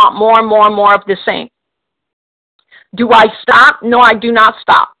reaction? I want more and more and more of the same. Do I stop? No, I do not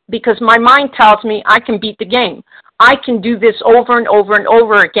stop because my mind tells me I can beat the game. I can do this over and over and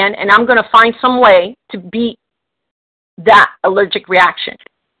over again, and I'm going to find some way to beat that allergic reaction.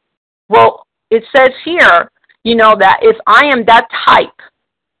 Well, it says here, that if I am that type,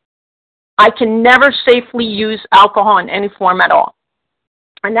 I can never safely use alcohol in any form at all.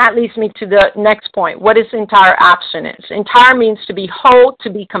 And that leads me to the next point. What is entire abstinence? Entire means to be whole, to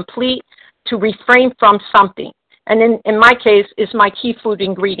be complete, to refrain from something. And in my case, it's my key food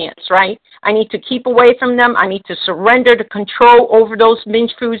ingredients, right? I need to keep away from them. I need to surrender the control over those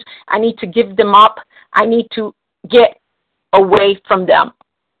binge foods. I need to give them up. I need to get away from them.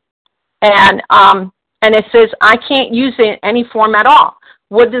 And it says I can't use it in any form at all.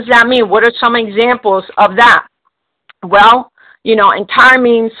 What does that mean? What are some examples of that? Well, entire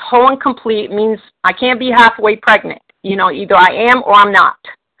means whole and complete, means I can't be halfway pregnant. Either I am or I'm not.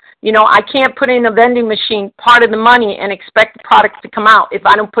 I can't put in a vending machine part of the money and expect the product to come out if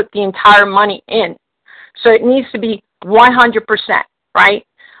I don't put the entire money in. So it needs to be 100%, right?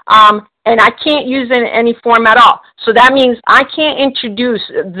 And I can't use it in any form at all. So that means I can't introduce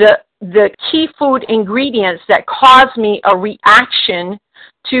the key food ingredients that cause me a reaction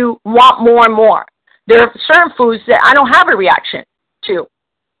to want more and more. There are certain foods that I don't have a reaction to.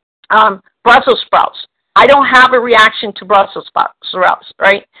 Brussels sprouts. I don't have a reaction to Brussels sprouts,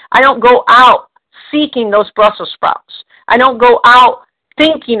 right? I don't go out seeking those Brussels sprouts. I don't go out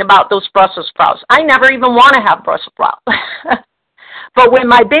thinking about those Brussels sprouts. I never even want to have Brussels sprouts. But with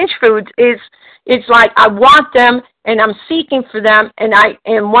my binge foods, it's like I want them and I'm seeking for them,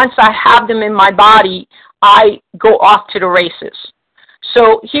 and once I have them in my body, I go off to the races.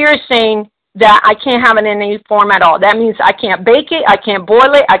 So here is saying that I can't have it in any form at all. That means I can't bake it, I can't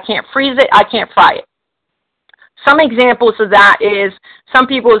boil it, I can't freeze it, I can't fry it. Some examples of that is some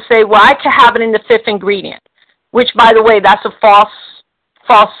people will say, well, I can have it in the fifth ingredient, which, by the way, that's a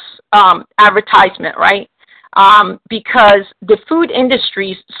false advertisement, right? Because the food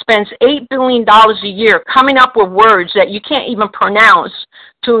industry spends $8 billion a year coming up with words that you can't even pronounce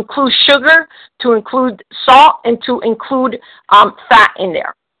to include sugar, to include salt, and to include fat in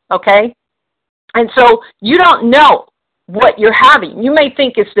there, okay? And so you don't know what you're having. You may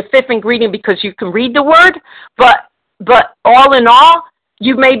think it's the fifth ingredient because you can read the word, but all in all,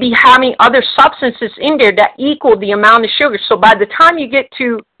 you may be having other substances in there that equal the amount of sugar. So by the time you get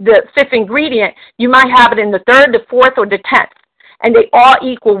to the fifth ingredient, you might have it in the third, the fourth, or the 10th. And they all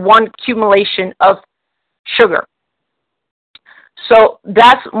equal one accumulation of sugar. So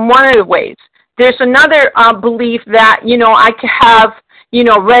that's one of the ways. There's another belief that, I could have,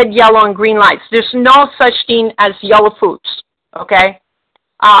 red, yellow, and green lights. There's no such thing as yellow foods, okay?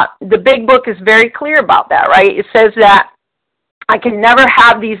 The big book is very clear about that, right? It says that I can never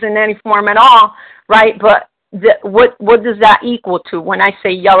have these in any form at all, right? But what does that equal to when I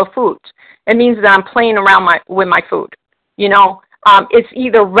say yellow foods? It means that I'm playing around with my food. It's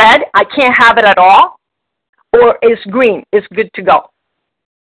either red, I can't have it at all, or it's green, it's good to go.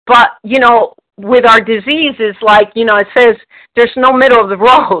 But, with our diseases, like, it says there's no middle of the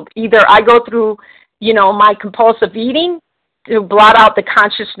road. Either I go through, my compulsive eating to blot out the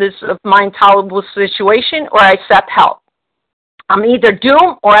consciousness of my intolerable situation, or I accept help. I'm either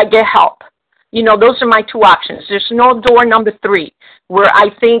doomed or I get help. Those are my two options. There's no door number 3 where I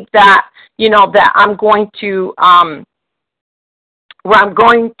think that, that I'm going to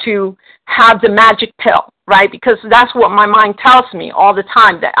have the magic pill, right? Because that's what my mind tells me all the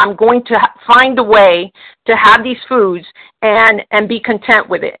time, that I'm going to find a way to have these foods and be content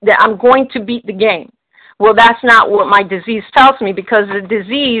with it, that I'm going to beat the game. Well, that's not what my disease tells me, because the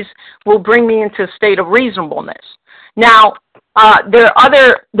disease will bring me into a state of reasonableness. Now, there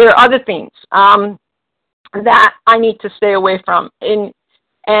are other things that I need to stay away from. And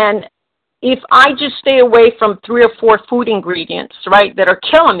if I just stay away from 3 or 4 food ingredients, right, that are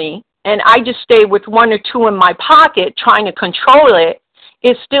killing me, and I just stay with 1 or 2 in my pocket trying to control it,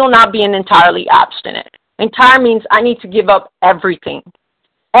 it's still not being entirely abstinent. Entire means I need to give up everything.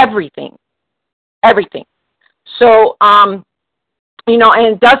 Everything. So, and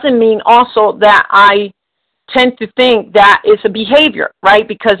it doesn't mean also that I tend to think that it's a behavior, right?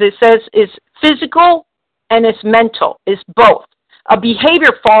 Because it says it's physical and it's mental. It's both. A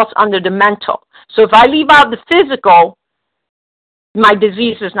behavior falls under the mental. So if I leave out the physical, my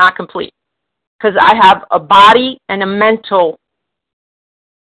disease is not complete, because I have a body and a mental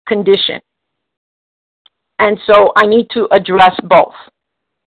condition. And so I need to address both.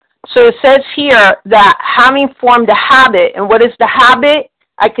 So it says here that having formed a habit, and what is the habit?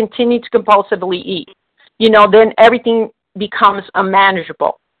 I continue to compulsively eat. Then everything becomes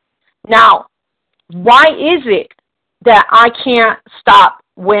unmanageable. Now, why is it that I can't stop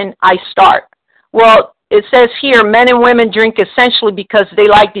when I start? Well, it says here, men and women drink essentially because they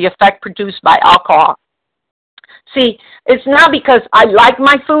like the effect produced by alcohol. See, it's not because I like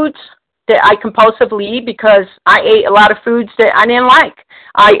my foods that I compulsively eat, because I ate a lot of foods that I didn't like.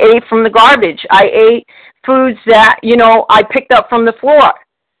 I ate from the garbage. I ate foods that, I picked up from the floor.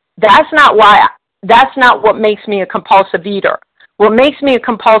 That's not what makes me a compulsive eater. What makes me a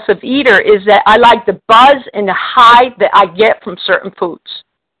compulsive eater is that I like the buzz and the high that I get from certain foods.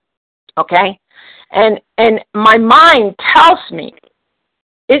 Okay? And my mind tells me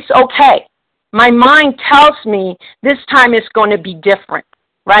it's okay. My mind tells me this time it's going to be different,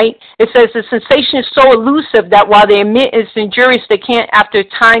 right? It says the sensation is so elusive that while they admit it's injurious, they can't after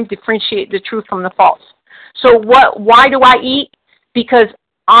time differentiate the truth from the false. So why do I eat? Because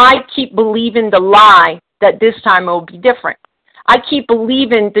I keep believing the lie that this time it will be different. I keep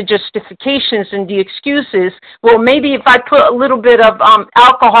believing the justifications and the excuses. Well, maybe if I put a little bit of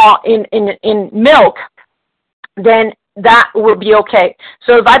alcohol in milk, then that will be okay.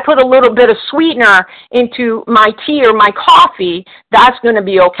 So if I put a little bit of sweetener into my tea or my coffee, that's going to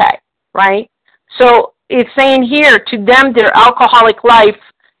be okay, right? So it's saying here, to them, their alcoholic life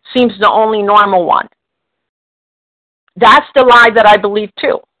seems the only normal one. That's the lie that I believe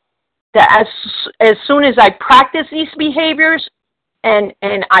too. That as soon as I practice these behaviors and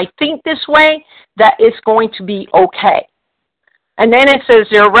I think this way, that it's going to be okay. And then it says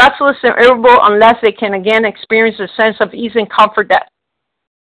they're restless and irritable unless they can again experience a sense of ease and comfort that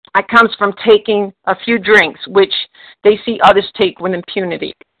comes from taking a few drinks, which they see others take with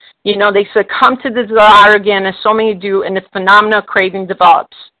impunity. They succumb to the desire again, as so many do, and the phenomena of craving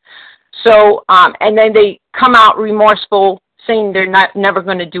develops. So, and then they come out remorseful, saying they're never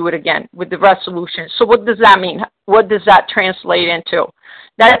going to do it again with the resolution. So what does that mean? What does that translate into?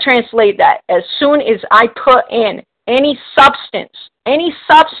 That translates that as soon as I put in any substance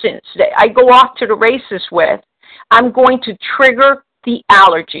that I go off to the races with, I'm going to trigger the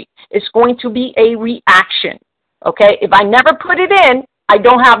allergy. It's going to be a reaction, okay? If I never put it in, I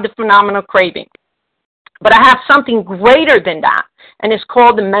don't have the phenomenal craving. But I have something greater than that, and it's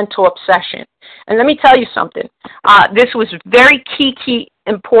called the mental obsession. And let me tell you something. This was very key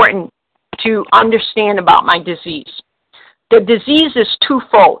important to understand about my disease. The disease is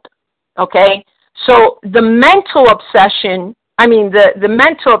twofold, okay? So the mental obsession, the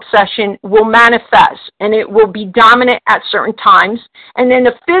mental obsession will manifest, and it will be dominant at certain times. And then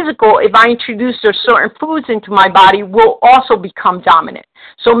the physical, if I introduce certain foods into my body, will also become dominant.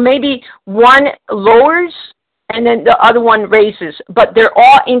 So maybe one lowers and then the other one raises, but they're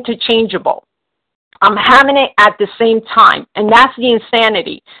all interchangeable. I'm having it at the same time, and that's the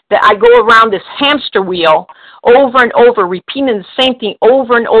insanity, that I go around this hamster wheel over and over, repeating the same thing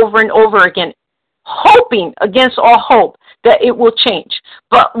over and over and over again, hoping against all hope that it will change.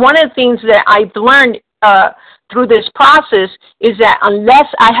 But one of the things that I've learned through this process is that unless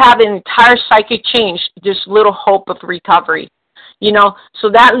I have an entire psychic change, there's little hope of recovery. So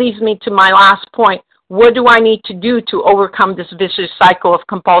that leads me to my last point. What do I need to do to overcome this vicious cycle of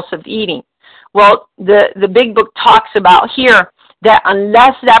compulsive eating? Well, the big book talks about here that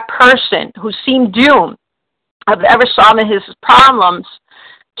unless that person who seemed doomed of ever solving his problems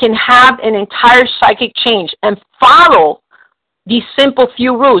can have an entire psychic change and follow these simple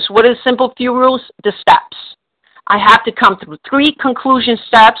few rules. What are the simple few rules? The steps. I have to come through 3 conclusion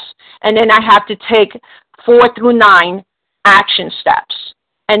steps, and then I have to take 4 through 9 action steps.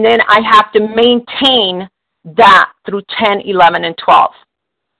 And then I have to maintain that through 10, 11, and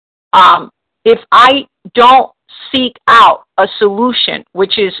 12. If I don't seek out a solution,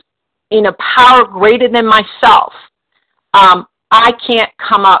 which is in a power greater than myself, I can't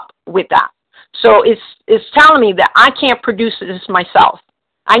come up with that. So it's telling me that I can't produce this myself.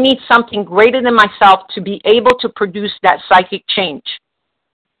 I need something greater than myself to be able to produce that psychic change.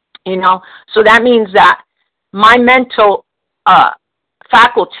 So that means that my mental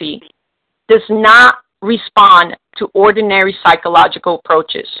faculty does not respond to ordinary psychological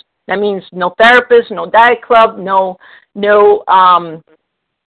approaches. That means no therapist, no diet club, no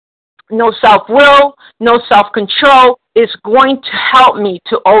self-will, no self-control is going to help me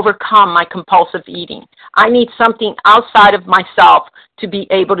to overcome my compulsive eating. I need something outside of myself to be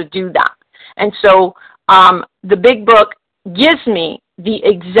able to do that. And so the big book gives me the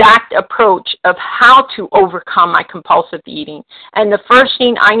exact approach of how to overcome my compulsive eating. And the first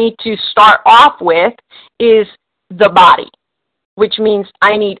thing I need to start off with is the body, which means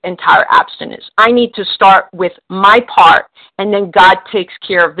I need entire abstinence. I need to start with my part, and then God takes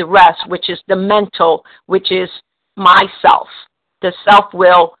care of the rest, which is the mental, which is myself, the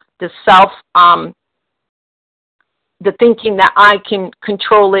self-will, the the thinking that I can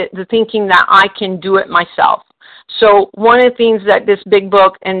control it, the thinking that I can do it myself. So one of the things that this big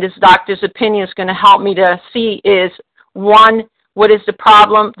book and this doctor's opinion is going to help me to see is, one, what is the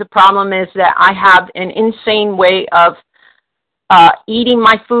problem? The problem is that I have an insane way of eating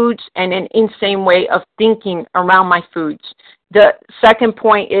my foods and an insane way of thinking around my foods. The second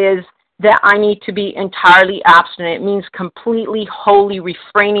point is that I need to be entirely abstinent. It means completely, wholly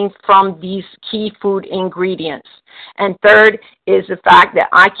refraining from these key food ingredients. And third is the fact that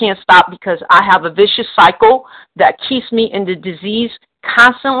I can't stop because I have a vicious cycle that keeps me in the disease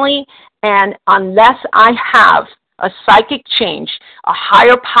constantly. And unless I have a psychic change, a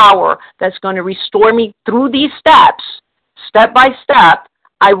higher power that's going to restore me through these steps, step by step,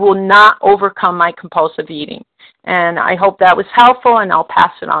 I will not overcome my compulsive eating. And I hope that was helpful, and I'll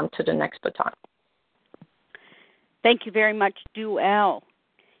pass it on to the next baton. Thank you very much, Duell.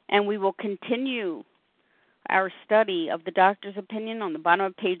 And we will continue our study of the doctor's opinion on the bottom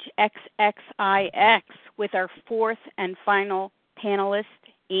of page XXIX with our fourth and final panelist,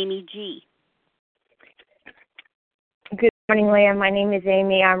 Amy G. Good morning, Leah. My name is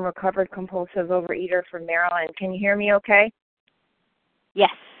Amy. I'm a recovered compulsive overeater from Maryland. Can you hear me okay?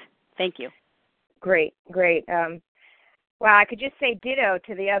 Yes. Thank you. Great. Well, I could just say ditto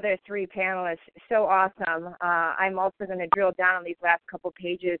to the other three panelists. So awesome. I'm also going to drill down on these last couple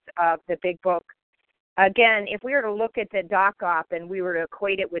pages of the big book. Again, if we were to look at the doc-op and we were to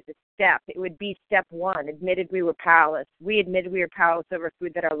equate it with the step, it would be step one, admitted we were powerless. We admitted we were powerless over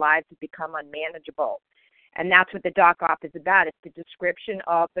food, that our lives had become unmanageable. And that's what the doc-op is about. It's the description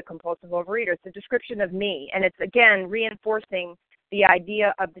of the compulsive overeater. It's the description of me. And it's, again, reinforcing the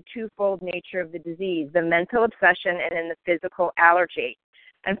idea of the twofold nature of the disease, the mental obsession and then the physical allergy.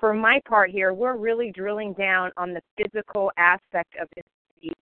 And for my part here, we're really drilling down on the physical aspect of this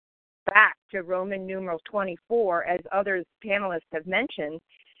disease, back to Roman numeral 24, as other panelists have mentioned.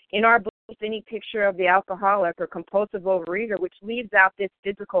 In our book, any picture of the alcoholic or compulsive overeater, which leaves out this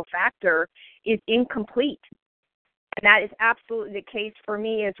physical factor, is incomplete. And that is absolutely the case for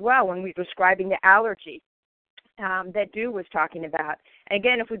me as well when we're describing the allergy that Dew was talking about.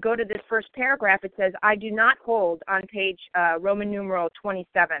 Again, if we go to this first paragraph, it says, I do not hold, on page Roman numeral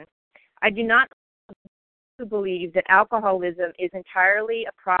 27, I do not believe that alcoholism is entirely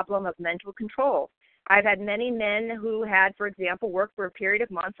a problem of mental control. I've had many men who had, for example, worked for a period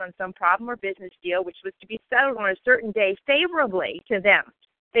of months on some problem or business deal which was to be settled on a certain day favorably to them.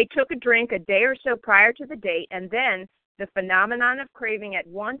 They took a drink a day or so prior to the date, and then the phenomenon of craving at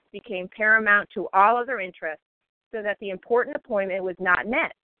once became paramount to all other interests, so that the important appointment was not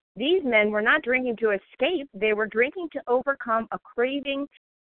met. These men were not drinking to escape. They were drinking to overcome a craving.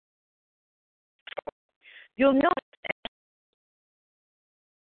 You'll notice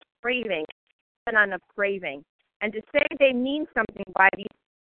craving, phenomenon of craving. And to say they mean something by these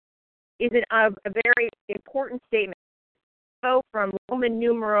is a very important statement. So from Roman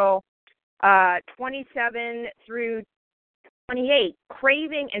numeral 27 through 28,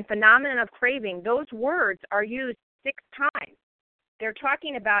 craving and phenomenon of craving, those words are used 6 times. They're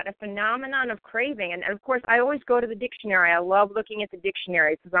talking about a phenomenon of craving. And, of course, I always go to the dictionary. I love looking at the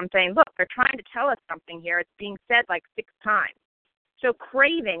dictionary because I'm saying, look, they're trying to tell us something here. It's being said like 6 times. So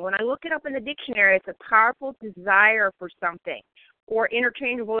craving, when I look it up in the dictionary, it's a powerful desire for something. Or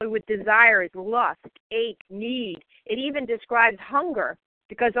interchangeable with desire is lust, ache, need. It even describes hunger.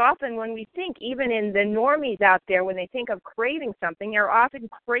 Because often when we think, even in the normies out there, when they think of craving something, they're often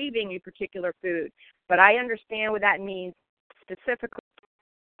craving a particular food. But I understand what that means specifically.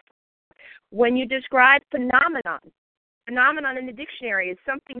 When you describe phenomenon in the dictionary is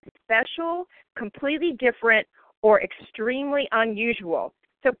something special, completely different, or extremely unusual.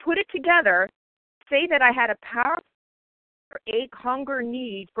 So put it together, say that I had a powerful ache, hunger,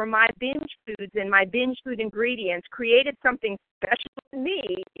 need for my binge foods and my binge food ingredients, created something special to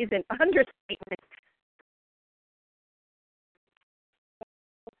me, is an understatement.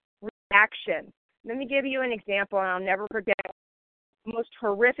 Reaction. Let me give you an example, and I'll never forget the most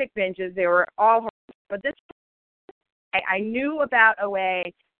horrific binges. They were all horrific, but this, I knew about OA.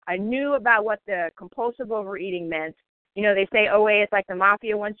 I knew about what the compulsive overeating meant. You know, they say OA is like the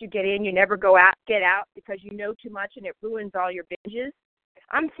mafia. Once you get in, you never get out because you know too much and it ruins all your binges.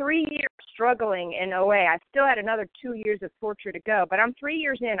 I'm 3 years struggling in OA. I still had another 2 years of torture to go, but I'm 3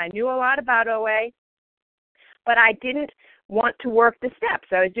 years in. I knew a lot about OA, but I didn't want to work the steps.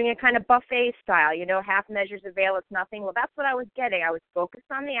 I was doing a kind of buffet style, you know, half measures avail us nothing. Well, that's what I was getting. I was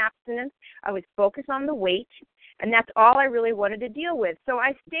focused on the abstinence. I was focused on the weight, and that's all I really wanted to deal with. So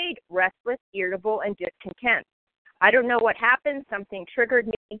I stayed restless, irritable, and discontent. I don't know what happened. Something triggered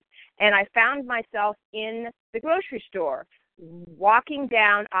me, and I found myself in the grocery store, walking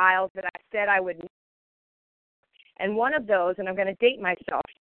down aisles that I said I would. And one of those, and I'm going to date myself,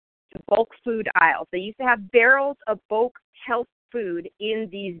 the bulk food aisles. They used to have barrels of bulk health food in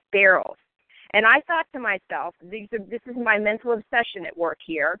these barrels. And I thought to myself, this is my mental obsession at work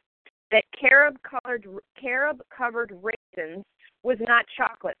here, that carob-covered raisins was not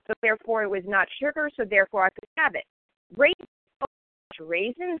chocolate, so therefore it was not sugar, so therefore I could have it.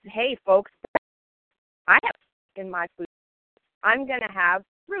 Raisins, hey folks, I have in my food. I'm going to have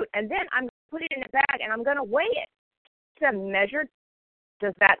fruit, and then I'm going to put it in a bag, and I'm going to weigh it. It's a measured.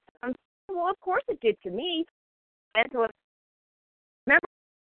 Does that sound? Well, of course it did to me. Mental. Remember,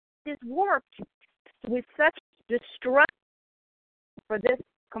 this warped with such distrust for this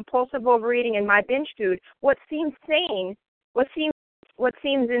compulsive overeating and my binge food. What seems sane, what seems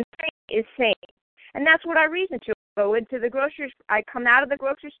insane is sane, and that's what I reason to. Go into the grocery. I come out of the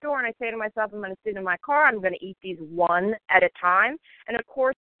grocery store and I say to myself, I'm going to sit in my car. I'm going to eat these one at a time, and of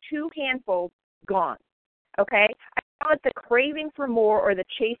course, 2 handfuls gone. Okay, I call it the craving for more or the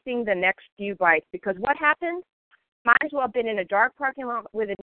chasing the next few bites, because what happens? Might as well have been in a dark parking lot with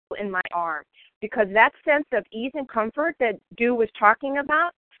a needle in my arm, because that sense of ease and comfort that Dew was talking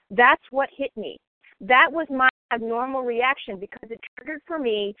about, that's what hit me. That was my abnormal reaction because it triggered for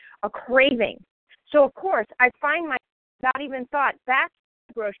me a craving. So, of course, I find myself, without even thought, back to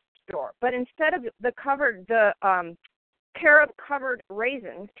the grocery store. But instead of the carob-covered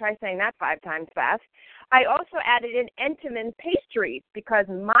raisins, try saying that 5 times fast, I also added in Entenmann pastries because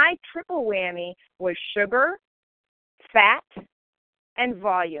my triple whammy was sugar, fat, and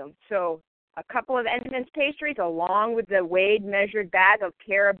volume. So a couple of Entenmann's pastries along with the weighed, measured bag of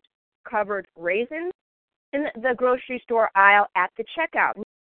carob-covered raisins in the grocery store aisle at the checkout.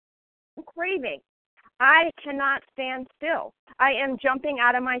 I'm craving. I cannot stand still. I am jumping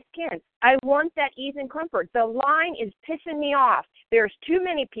out of my skin. I want that ease and comfort. The line is pissing me off. There's too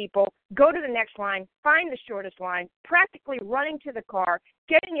many people. Go to the next line, find the shortest line, practically running to the car,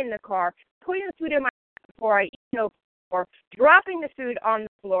 getting in the car, putting the food in my mouth before I eat no more, dropping the food on the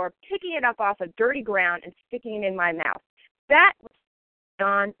floor, picking it up off of dirty ground and sticking it in my mouth. That was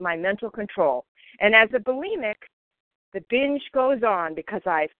beyond my mental control. And as a bulimic, the binge goes on because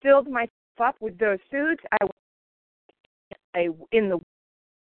I filled myself up with those foods. I went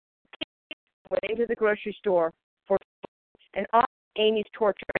into the grocery store for, and on Amy's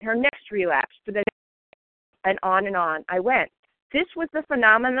torture and her next relapse for the and on I went. This was the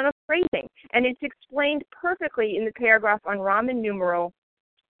phenomenon of craving, and it's explained perfectly in the paragraph on Roman numeral,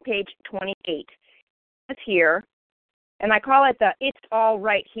 page 28. It's here, and I call it the "It's all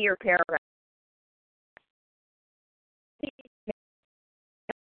right here" paragraph.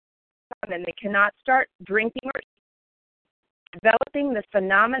 And they cannot start drinking or developing the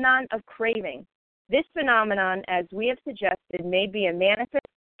phenomenon of craving. This phenomenon, as we have suggested, may be a manifestation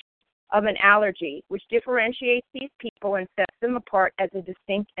of an allergy, which differentiates these people and sets them apart as a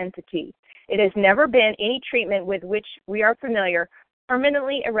distinct entity. It has never been any treatment with which we are familiar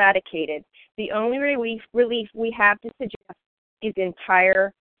permanently eradicated. The only relief we have to suggest is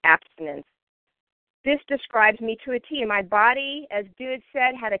entire abstinence. This describes me to a T. My body, as Dude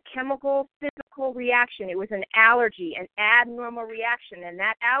said, had a chemical, physical reaction. It was an allergy, an abnormal reaction, and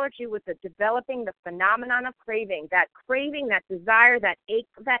that allergy was developing the phenomenon of craving, that desire, that ache,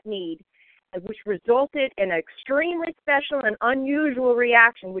 that need, which resulted in an extremely special and unusual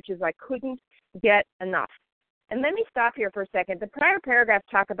reaction, which is I couldn't get enough. And let me stop here for a second. The prior paragraphs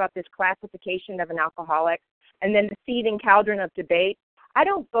talk about this classification of an alcoholic and then the seething cauldron of debate. I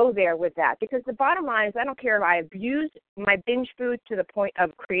don't go there with that because the bottom line is I don't care if I abused my binge food to the point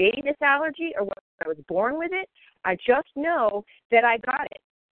of creating this allergy or whether I was born with it. I just know that I got it.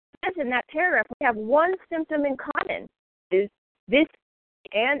 As in that paragraph, we have one symptom in common, is this,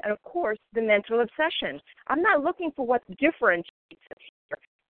 and of course, the mental obsession. I'm not looking for what's different here. I'm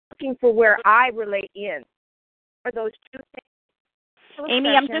looking for where I relate in. Are those two things? Amy,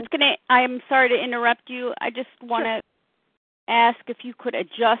 I'm sorry to interrupt you. I just want to ask if you could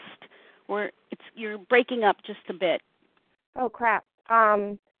adjust where you're breaking up just a bit. Oh crap.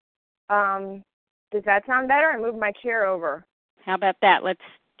 Does that sound better? I moved my chair over. How about that? Let's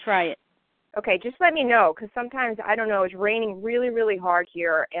try it. Okay, just let me know because sometimes I don't know. It's raining really, really hard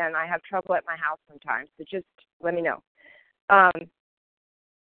here, and I have trouble at my house sometimes. So just let me know. I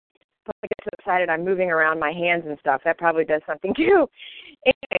get so excited I'm moving around my hands and stuff. That probably does something too.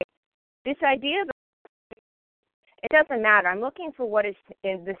 Anyway, this idea of it doesn't matter. I'm looking for what is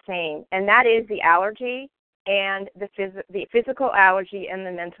the same, and that is the allergy and the physical allergy and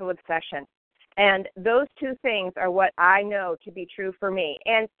the mental obsession. And those two things are what I know to be true for me.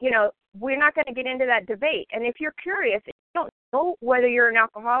 And, you know, we're not going to get into that debate. And if you're curious, if you don't know whether you're an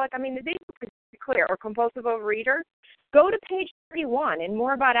alcoholic, I mean, the big book is clear, or compulsive overeater, go to page 31 and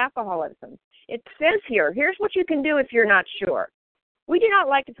more about alcoholism. It says here, here's what you can do if you're not sure. We do not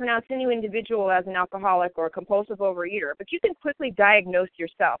like to pronounce any individual as an alcoholic or a compulsive overeater, but you can quickly diagnose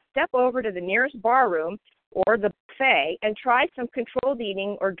yourself. Step over to the nearest bar room or the buffet and try some controlled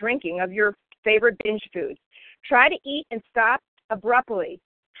eating or drinking of your favorite binge foods. Try to eat and stop abruptly.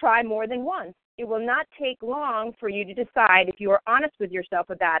 Try more than once. It will not take long for you to decide if you are honest with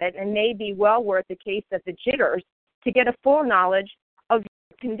yourself about it, and may be well worth the case of the jitters to get a full knowledge of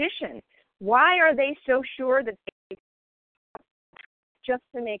your condition. Why are they so sure that they just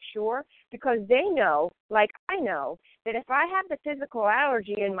to make sure? Because they know, like I know, that if I have the physical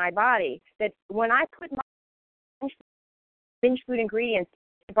allergy in my body, that when I put my binge food ingredients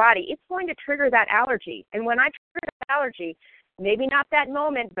in my body, it's going to trigger that allergy. And when I trigger that allergy, maybe not that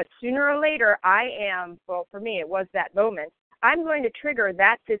moment, but sooner or later, well, for me, it was that moment, I'm going to trigger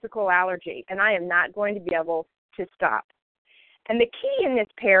that physical allergy, and I am not going to be able to stop. And the key in this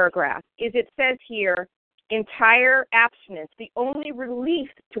paragraph is it says here, entire abstinence. The only relief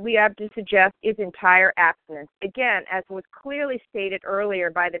we have to suggest is entire abstinence. Again, as was clearly stated earlier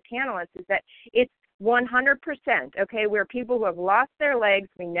by the panelists, is that it's 100%, okay? We're people who have lost their legs.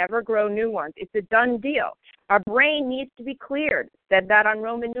 We never grow new ones. It's a done deal. Our brain needs to be cleared. Said that on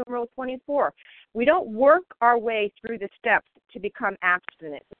Roman numeral 24. We don't work our way through the steps to become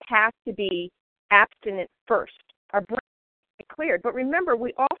abstinent. It has to be abstinent first. Our brain needs to be cleared. But remember,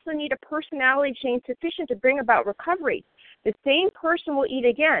 we also need a personality change sufficient to bring about recovery. The same person will eat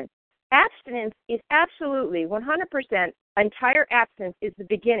again. Abstinence is absolutely 100%, entire abstinence is the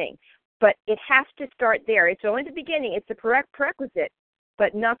beginning. But it has to start there. It's only the beginning. It's a prerequisite,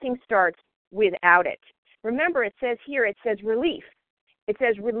 but nothing starts without it. Remember, it says here, it says relief. It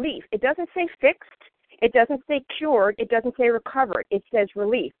says relief. It doesn't say fixed. It doesn't say cured. It doesn't say recovered. It says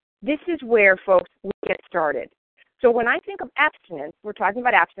relief. This is where, folks, we get started. So when I think of abstinence, we're talking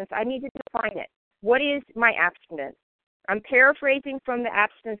about abstinence, I need to define it. What is my abstinence? I'm paraphrasing from the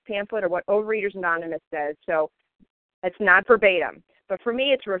abstinence pamphlet or what Overeaters Anonymous says, so it's not verbatim. But for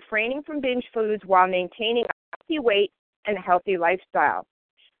me, it's refraining from binge foods while maintaining a healthy weight and a healthy lifestyle.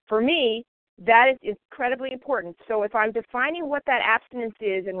 For me, that is incredibly important. So if I'm defining what that abstinence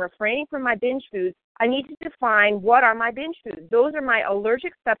is and refraining from my binge foods, I need to define what are my binge foods. Those are my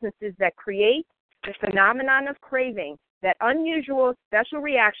allergic substances that create the phenomenon of craving, that unusual special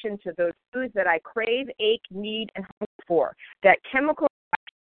reaction to those foods that I crave, ache, need, and hunger for. That chemical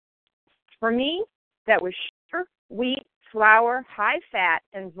reaction. For me, that was sugar, wheat, flour, high fat,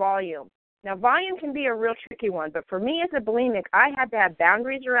 and volume. Now, volume can be a real tricky one, but for me as a bulimic, I had to have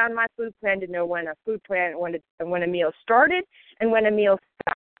boundaries around my food plan to know when a meal started and when a meal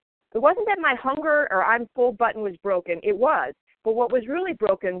stopped. It wasn't that my hunger or I'm full button was broken. It was. But what was really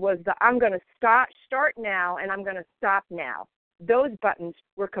broken was the I'm going to start now and I'm going to stop now. Those buttons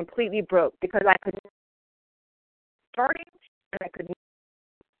were completely broke because I could start and I could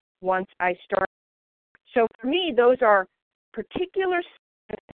once I started. So for me, those are particular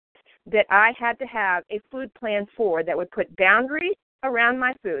that I had to have a food plan for that would put boundaries around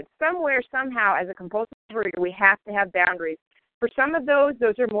my food. Somewhere, somehow, as a compulsive overeater, we have to have boundaries. For some of those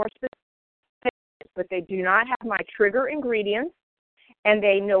are more specific, but they do not have my trigger ingredients, and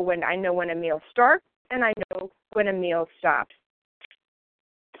I know when a meal starts, and I know when a meal stops.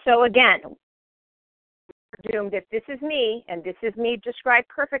 So again, doomed. If this is me, and this is me described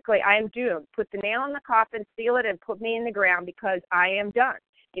perfectly, I am doomed. Put the nail in the coffin, seal it, and put me in the ground because I am done.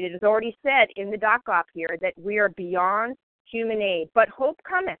 It is already said in the doc-op here that we are beyond human aid. But hope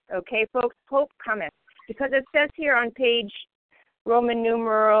cometh, okay, folks? Hope cometh. Because it says here on page Roman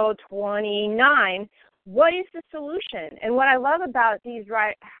numeral 29, what is the solution? And what I love about these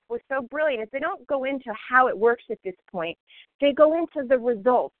was so brilliant is they don't go into how it works at this point. They go into the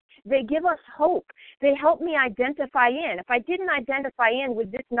results. They give us hope. They help me identify in. If I didn't identify in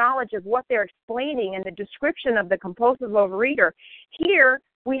with this knowledge of what they're explaining and the description of the compulsive overeater, here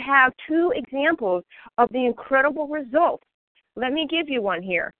we have two examples of the incredible results. Let me give you one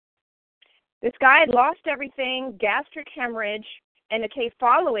here. This guy had lost everything, gastric hemorrhage, and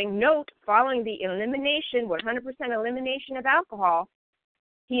following the elimination, 100% elimination of alcohol,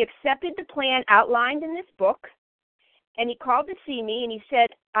 he accepted the plan outlined in this book, and he called to see me, and he said,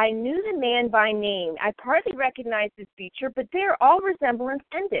 I knew the man by name. I partly recognized his feature, but there all resemblance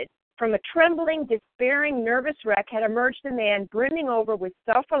ended. From a trembling, despairing, nervous wreck had emerged a man brimming over with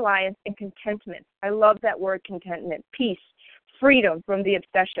self-reliance and contentment. I love that word, contentment. Peace, freedom from the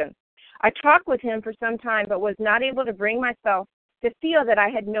obsession. I talked with him for some time, but was not able to bring myself to feel that I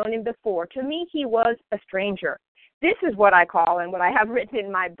had known him before. To me, he was a stranger. This is what I call, and what I have written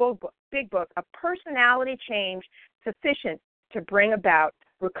in my big book, a personality change sufficient to bring about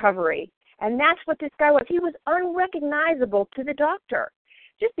recovery. And that's what this guy was. He was unrecognizable to the doctor.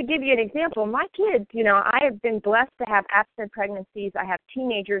 Just to give you an example, my kids, I have been blessed to have abstinent pregnancies. I have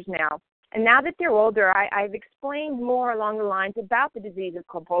teenagers now. And now that they're older, I've explained more along the lines about the disease of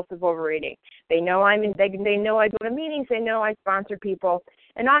compulsive overeating. They know they know I go to meetings. They know I sponsor people.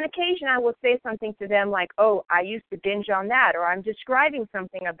 And on occasion, I will say something to them like, oh, I used to binge on that, or I'm describing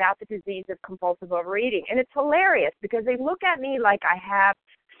something about the disease of compulsive overeating. And it's hilarious because they look at me like I have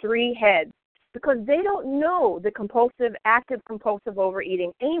 3 heads because they don't know the active compulsive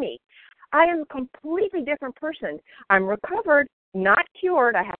overeating Amy. I am a completely different person. I'm recovered, not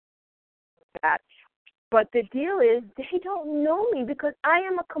cured. I have that. But the deal is they don't know me because I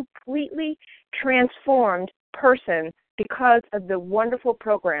am a completely transformed person because of the wonderful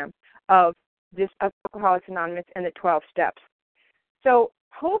program of this Alcoholics Anonymous and the 12 steps. So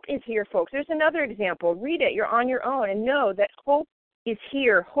hope is here, folks. There's another example. Read it. You're on your own and know that hope is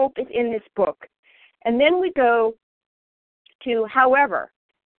here. Hope is in this book. And then we go to, however,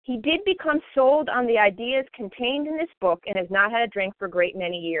 he did become sold on the ideas contained in this book and has not had a drink for a great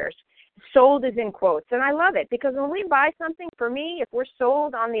many years. Sold is in quotes, and I love it because when we buy something, for me, if we're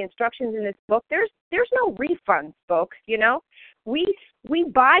sold on the instructions in this book, there's no refunds, folks. We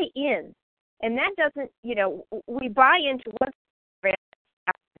buy in, and that doesn't, we buy into what the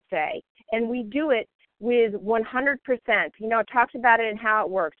have to say, and we do it with 100%. It talks about it and how it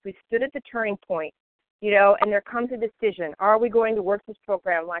works. We stood at the turning point, and there comes a decision. Are we going to work this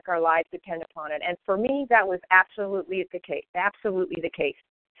program like our lives depend upon it? And for me, that was absolutely the case.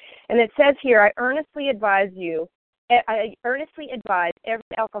 And it says here, I earnestly advise every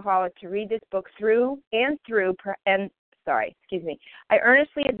alcoholic to read this book I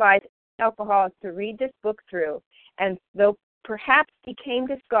earnestly advise alcoholics to read this book through, and though perhaps he came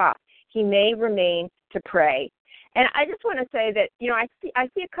to scoff, he may remain to pray. And I just want to say that, I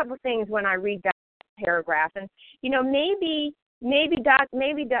see a couple of things when I read that paragraph, and maybe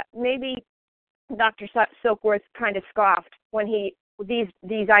Dr. Silkworth kind of scoffed when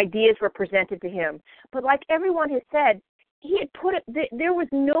these ideas were presented to him. But like everyone has said, he had there was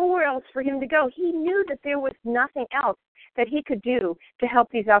nowhere else for him to go. He knew that there was nothing else that he could do to help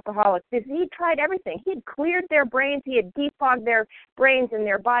these alcoholics. He tried everything. He had cleared their brains. He had defogged their brains and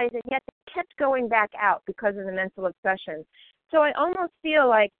their bodies, and yet they kept going back out because of the mental obsession. So I almost feel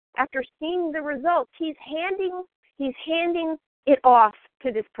like after seeing the results, he's handing it off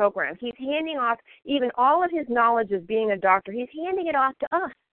to this program. He's handing off even all of his knowledge of being a doctor. He's handing it off to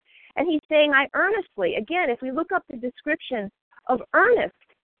us. And he's saying, I earnestly, again, if we look up the description of earnest,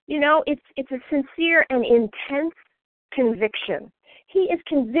 it's a sincere and intense conviction. He is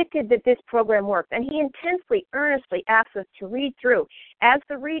convicted that this program works, and he intensely, earnestly asks us to read through, as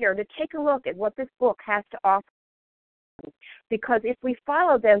the reader, to take a look at what this book has to offer. Because if we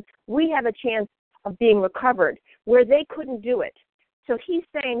follow them, we have a chance of being recovered where they couldn't do it. So he's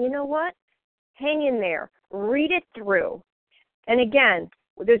saying, you know what? Hang in there. Read it through. And again,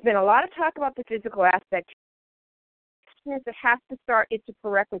 there's been a lot of talk about the physical aspect. It has to start. It's a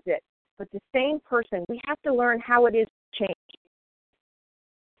prerequisite. But the same person, we have to learn how it is to change.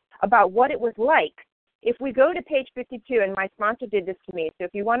 About what it was like. If we go to page 52, and my sponsor did this to me, so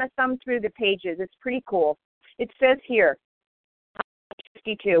if you want to thumb through the pages, it's pretty cool. It says here,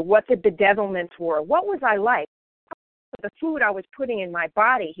 52, what the bedevilments were. What was I like? The food I was putting in my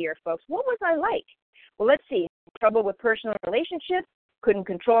body here, folks. What was I like? Well, let's see. Trouble with personal relationships, couldn't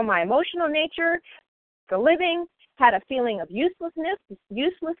control my emotional nature, the living, had a feeling of uselessness,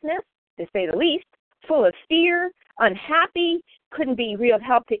 to say the least, full of fear, unhappy, couldn't be real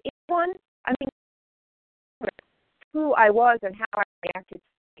help to anyone. I mean, who I was and how I reacted.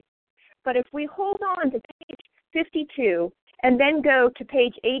 But if we hold on to page 52 and then go to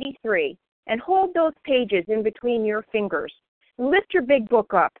page 83 and hold those pages in between your fingers, lift your big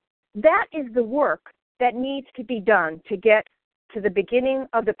book up. That is the work that needs to be done to get to the beginning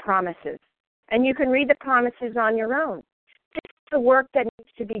of the promises. And you can read the promises on your own. This is the work that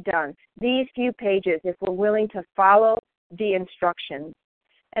needs to be done, these few pages, if we're willing to follow the instructions.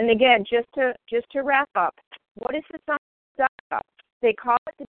 And again, just to wrap up, what is the doc? They call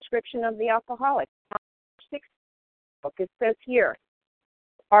it the description of the alcoholic. 6 book, it says here,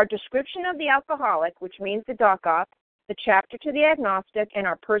 our description of the alcoholic, which means the doc-op, the chapter to the agnostic, and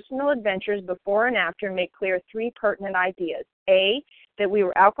our personal adventures before and after make clear 3 pertinent ideas. A, that we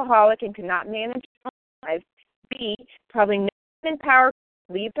were alcoholic and could not manage our lives. B, probably never been powerful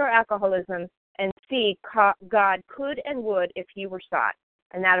leave our alcoholism, and see God could and would if he were sought.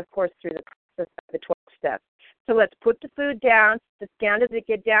 And that, of course, through the process of the 12 steps. So let's put the food down. Let's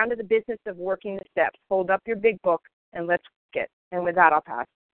get down to the business of working the steps. Hold up your big book, and let's work it. And with that, I'll pass.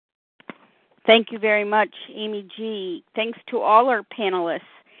 Thank you very much, Amy G. Thanks to all our panelists,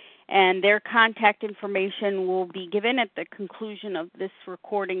 and their contact information will be given at the conclusion of this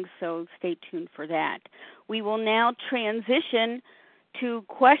recording, so stay tuned for that. We will now transition to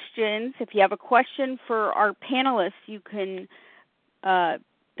questions. If you have a question for our panelists, you can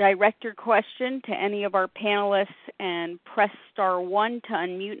direct your question to any of our panelists and press *1 to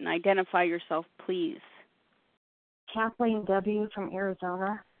unmute and identify yourself, please. Kathleen W. from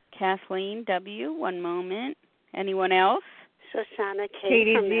Arizona. Kathleen W., one moment. Anyone else? Shoshana K.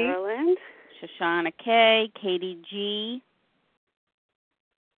 Katie from G. Maryland. Shoshana K., Katie G.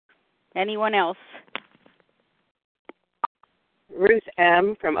 Anyone else? Ruth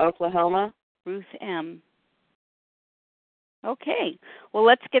M. from Oklahoma. Ruth M. Okay. Well,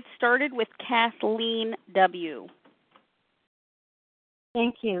 let's get started with Kathleen W.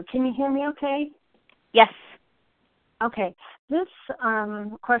 Thank you. Can you hear me okay? Yes. Okay. This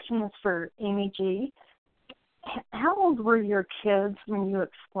question is for Amy G. How old were your kids when you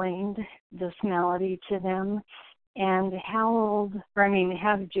explained this malady to them? And how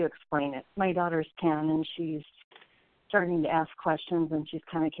did you explain it? My daughter's 10, and she's starting to ask questions, and she's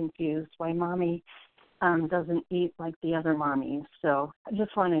kind of confused why Mommy doesn't eat like the other mommies. So I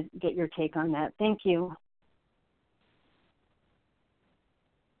just want to get your take on that. Thank you.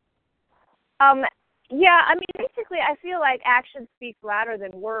 Yeah, I mean, basically, I feel like actions speak louder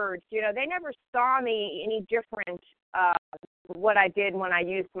than words. You know, they never saw me any different what I did when I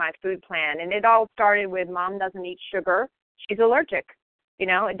used my food plan, and it all started with Mom doesn't eat sugar. She's allergic. You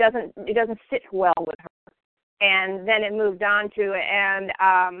know, it doesn't sit well with her. And then it moved on to,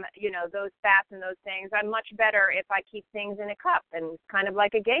 those fats and those things. I'm much better if I keep things in a cup, and it's kind of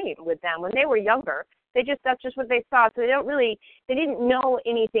like a game with them. When they were younger, that's just what they saw. So they didn't know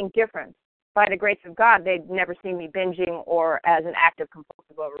anything different. By the grace of God, they'd never seen me binging or as an active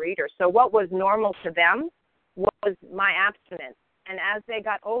compulsive overeater. So what was normal to them was my abstinence. And as they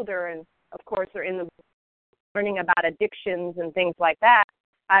got older, and of course are in the learning about addictions and things like that,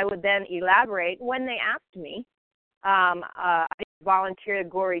 I would then elaborate when they asked me. I didn't volunteer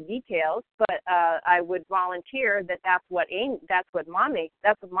gory details, but I would volunteer that's what Mom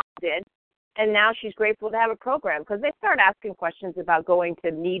did. And now she's grateful to have a program because they start asking questions about going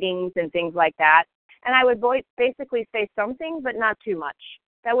to meetings and things like that. And I would basically say something, but not too much.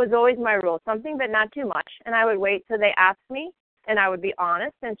 That was always my rule, something, but not too much. And I would wait till they asked me, and I would be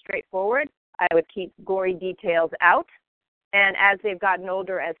honest and straightforward. I would keep gory details out. And as they've gotten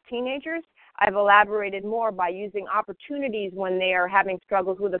older as teenagers, I've elaborated more by using opportunities when they are having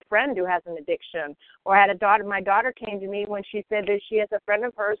struggles with a friend who has an addiction. Or I had a daughter. My daughter came to me when she said that she has a friend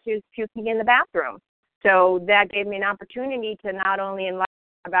of hers who's puking in the bathroom. So that gave me an opportunity to not only enlighten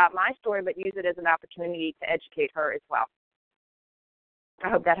about my story, but use it as an opportunity to educate her as well. I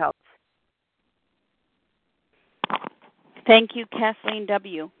hope that helps. Thank you, Kathleen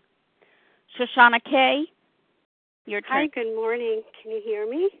W. Shoshana K., your turn. Hi, good morning. Can you hear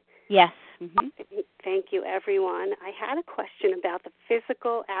me? Yes. Mm-hmm. Thank you, everyone. I had a question about the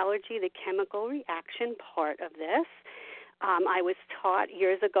physical allergy, the chemical reaction part of this. I was taught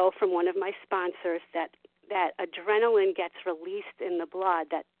years ago from one of my sponsors that adrenaline gets released in the blood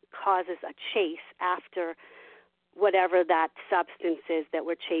that causes a chase after whatever that substance is that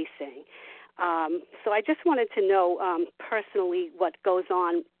we're chasing. So I just wanted to know personally what goes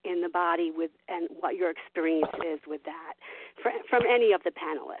on in the body and what your experience is with that from any of the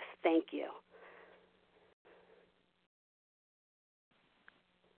panelists. Thank you.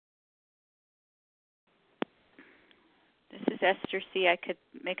 This is Esther C. I could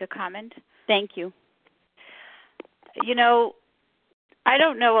make a comment. Thank you. You know, I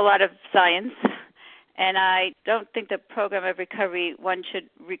don't know a lot of science, and I don't think the program of recovery one should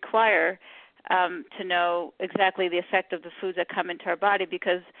require to know exactly the effect of the foods that come into our body,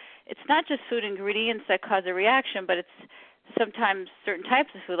 because it's not just food ingredients that cause a reaction, but it's sometimes certain types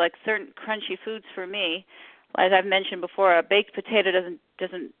of food, like certain crunchy foods for me. As I've mentioned before, a baked potato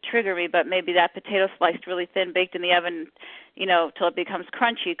doesn't trigger me, but maybe that potato sliced really thin, baked in the oven, till it becomes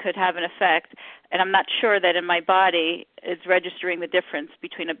crunchy could have an effect. And I'm not sure that in my body it's registering the difference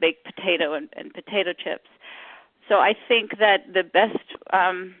between a baked potato and potato chips. So I think that the best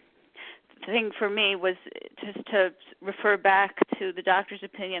thing for me was just to refer back to the doctor's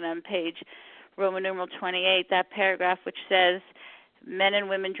opinion on page Roman numeral 28, that paragraph which says men and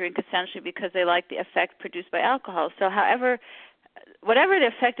women drink essentially because they like the effect produced by alcohol. So however whatever the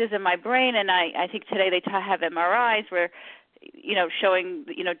effect is in my brain, and I think today they have MRIs where, showing,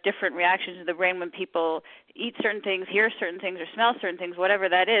 different reactions in the brain when people eat certain things, hear certain things, or smell certain things, whatever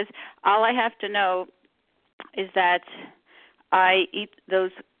that is. All I have to know is that I eat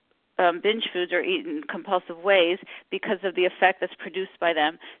those binge foods or eat in compulsive ways because of the effect that's produced by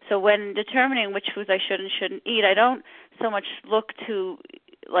them. So when determining which foods I should and shouldn't eat, I don't so much look to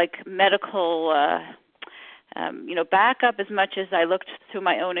like medical backup as much as I looked through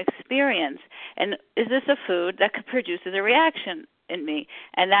my own experience. And is this a food that could produce a reaction in me?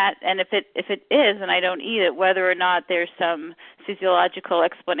 And if it is, and I don't eat it, whether or not there's some physiological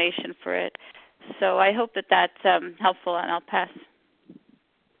explanation for it. So I hope that that's helpful, and I'll pass.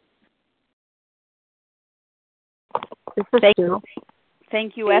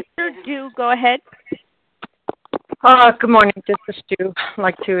 Thank you, Esther. Do go ahead. Good morning. This is Stu. I'd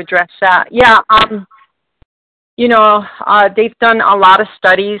like to address that. Yeah, they've done a lot of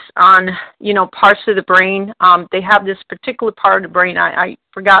studies on, parts of the brain. They have this particular part of the brain. I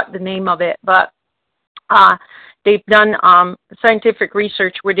forgot the name of it, but they've done scientific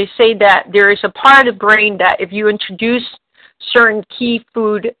research where they say that there is a part of the brain that if you introduce certain key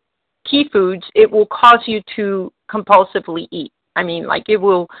foods, it will cause you to compulsively eat. I mean, like it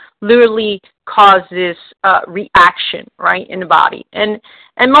will literally cause this reaction, right, in the body. And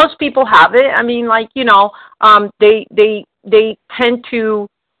most people have it. I mean, like, they tend to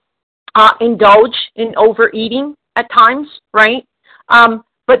indulge in overeating at times, right?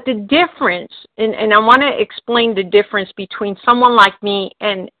 But the difference, and I want to explain the difference between someone like me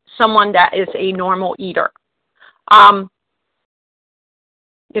and someone that is a normal eater.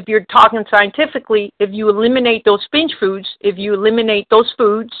 If you're talking scientifically, if you eliminate those binge foods, if you eliminate those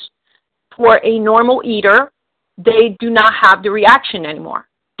foods for a normal eater, they do not have the reaction anymore.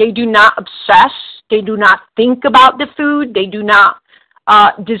 They do not obsess. They do not think about the food. They do not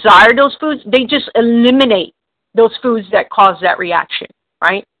desire those foods. They just eliminate those foods that cause that reaction,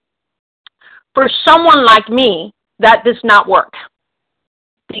 right? For someone like me, that does not work.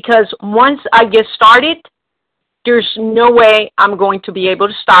 Because once I get started, there's no way I'm going to be able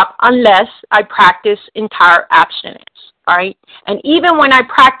to stop unless I practice entire abstinence, all right? And even when I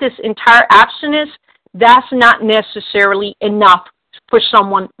practice entire abstinence, that's not necessarily enough for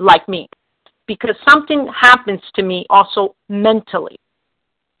someone like me because something happens to me also mentally.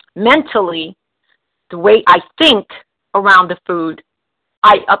 Mentally, the way I think around the food,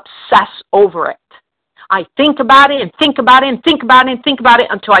 I obsess over it. I think about it and think about it and think about it and think about it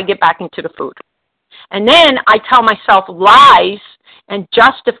until I get back into the food. And then I tell myself lies and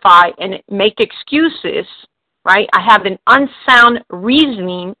justify and make excuses, right? I have an unsound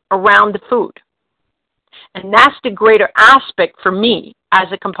reasoning around the food. And that's the greater aspect for me as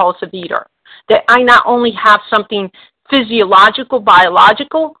a compulsive eater, that I not only have something physiological,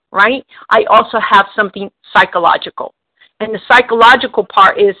 biological, right? I also have something psychological. And the psychological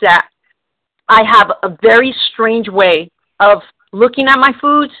part is that I have a very strange way of looking at my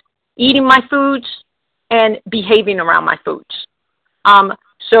foods, eating my foods, and behaving around my foods.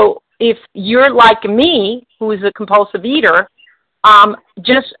 So if you're like me, who is a compulsive eater,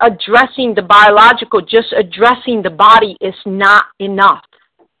 just addressing the biological, just addressing the body is not enough.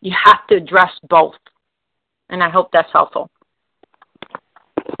 You have to address both. And I hope that's helpful.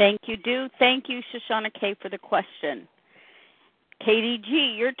 Thank you, Du. Thank you, Shoshana K., for the question.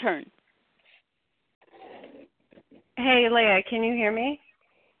 KDG, your turn. Hey, Leah, can you hear me?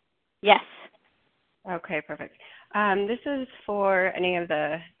 Yes. Okay, perfect. This is for any of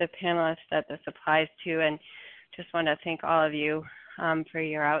the panelists that this applies to, and just want to thank all of you for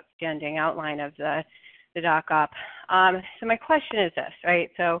your outstanding outline of the doc op. So my question is this,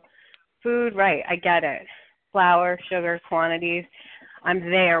 right? So food, right, I get it. Flour, sugar, quantities, I'm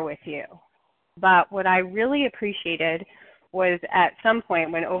there with you. But what I really appreciated was at some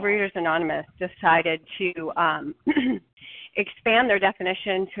point when Overeaters Anonymous decided to expand their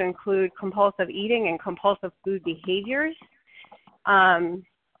definition to include compulsive eating and compulsive food behaviors.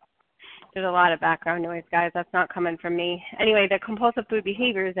 There's a lot of background noise, guys. That's not coming from me. Anyway, the compulsive food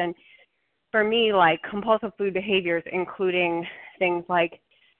behaviors, and for me, like compulsive food behaviors, including things like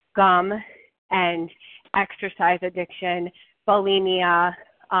gum and exercise addiction, bulimia,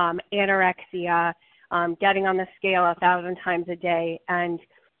 anorexia, getting on the scale 1,000 times a day. And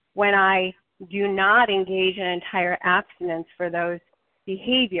when I do not engage in entire abstinence for those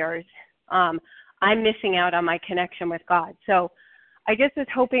behaviors, I'm missing out on my connection with God. So I just was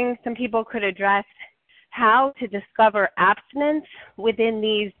hoping some people could address how to discover abstinence within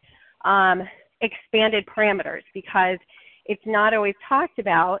these expanded parameters, because it's not always talked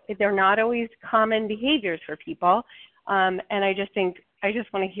about. They're not always common behaviors for people. And I just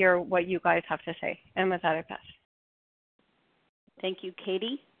want to hear what you guys have to say. And with that, I pass. Thank you,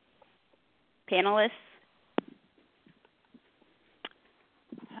 Katie. Panelists?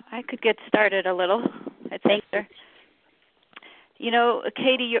 I could get started a little. Thank you. You know,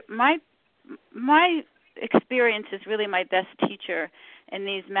 Katie, my experience is really my best teacher in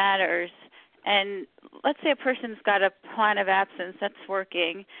these matters. And let's say a person's got a plan of absence that's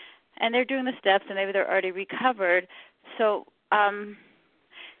working, and they're doing the steps, and maybe they're already recovered. So,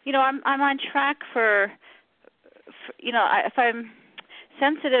 you know, I'm on track for you know, if I'm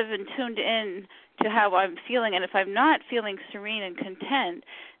sensitive and tuned in to how I'm feeling, and if I'm not feeling serene and content,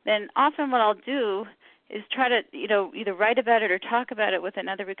 then often what I'll do is try to, you know, either write about it or talk about it with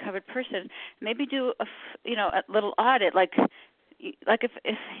another recovered person. Maybe do a little audit, like if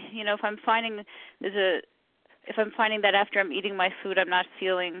you know, if I'm finding that after I'm eating my food I'm not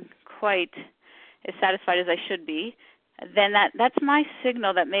feeling quite as satisfied as I should be, then that's my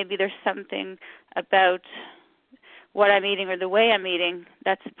signal that maybe there's something about what I'm eating or the way I'm eating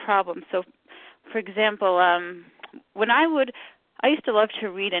that's a problem. So, for example, when I used to love to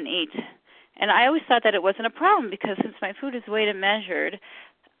read and eat, and I always thought that it wasn't a problem because since my food is weighed and measured,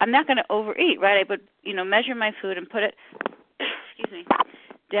 I'm not going to overeat, right? I would, you know, measure my food and put it, excuse me,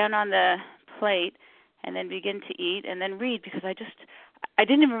 down on the plate and then begin to eat and then read because I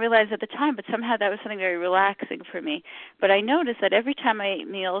didn't even realize at the time, but somehow that was something very relaxing for me. But I noticed that every time I ate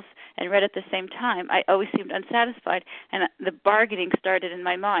meals and read at the same time, I always seemed unsatisfied, and the bargaining started in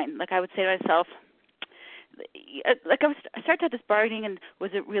my mind. Like I would say to myself, I started to have this bargaining, and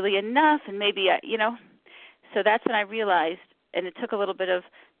was it really enough? And maybe, you know, so that's when I realized, and it took a little bit of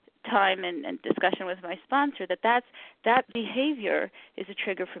time and discussion with my sponsor, that behavior is a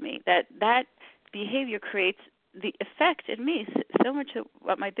trigger for me. That behavior creates the effect in me so much of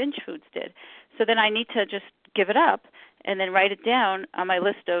what my binge foods did. So then I need to just give it up and then write it down on my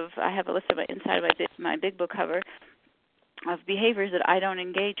list of, I have a list of inside of my big book cover of behaviors that I don't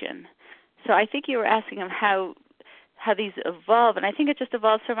engage in. So I think you were asking them how these evolve, and I think it just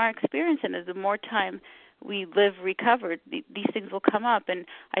evolves from our experience, and as the more time we live recovered, these things will come up. And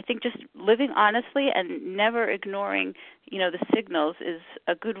I think just living honestly and never ignoring, you know, the signals is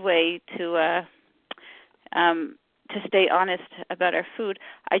a good way to stay honest about our food.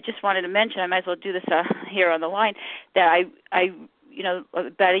 I just wanted to mention, I might as well do this here on the line, that I you know,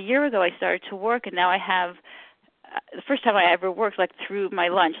 about a year ago I started to work, and now I have the first time I ever worked like through my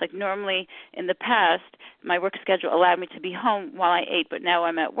lunch. Like normally in the past, my work schedule allowed me to be home while I ate, but now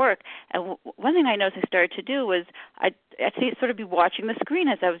I'm at work. And one thing I noticed I started to do was I'd sort of be watching the screen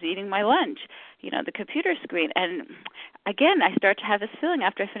as I was eating my lunch, you know, the computer screen. And again, I started to have this feeling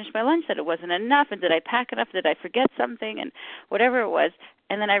after I finished my lunch that it wasn't enough, and did I pack enough? Did I forget something? And whatever it was.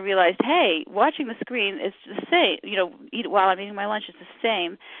 And then I realized, hey, watching the screen is the same, you know, eat while I'm eating my lunch is the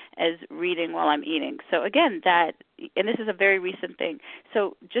same as reading while I'm eating. So again, and this is a very recent thing.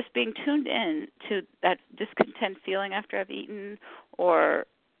 So just being tuned in to that discontent feeling after I've eaten, or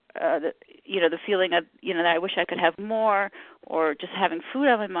the feeling of, you know, that I wish I could have more, or just having food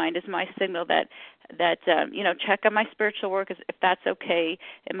on my mind is my signal that you know, check on my spiritual work if that's okay,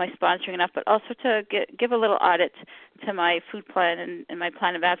 am I sponsoring enough, but also to give a little audit to my food plan and my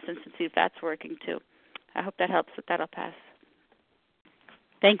plan of absence and see if that's working too. I hope that helps. With that, I'll pass.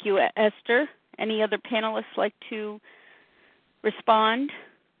 Thank you, Esther. Any other panelists like to respond?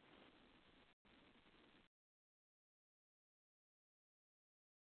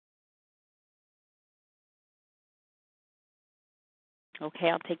 Okay,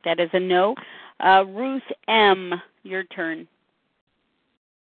 I'll take that as a no. Ruth M., your turn.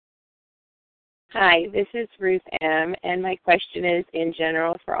 Hi, this is Ruth M., and my question is in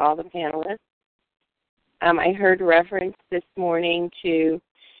general for all the panelists. I heard reference this morning to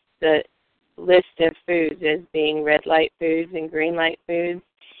the list of foods as being red light foods and green light foods,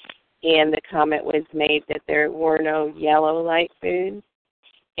 and the comment was made that there were no yellow light foods.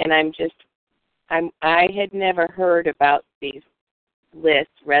 And I had never heard about these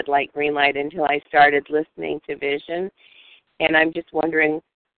lists, red light, green light, until I started listening to Vision. And I'm just wondering,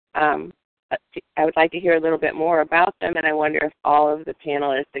 I would like to hear a little bit more about them, and I wonder if all of the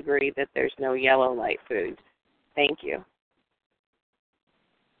panelists agree that there's no yellow light foods. Thank you.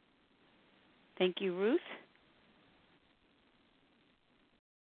 Thank you, Ruth.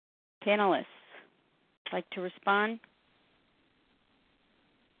 Panelists, like to respond?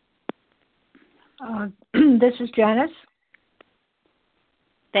 This is Janice.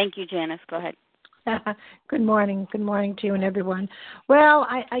 Thank you, Janice. Go ahead. Good morning. Good morning to you and everyone. Well,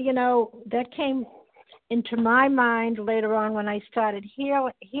 I you know, that came into my mind later on when I started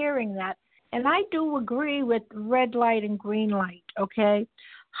hearing that, And I do agree with red light and green light, okay?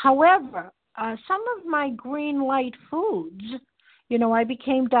 However, some of my green light foods, I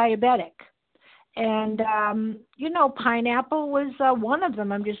became diabetic. And, pineapple was one of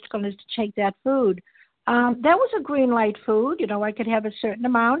them. I'm just going to take that food. That was a green light food. I could have a certain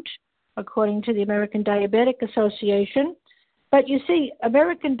amount according to the American Diabetic Association. But you see,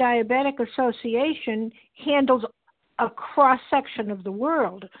 American Diabetic Association handles a cross-section of the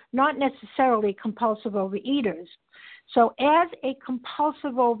world, not necessarily compulsive overeaters. So as a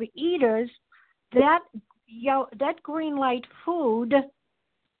compulsive overeaters, that green light food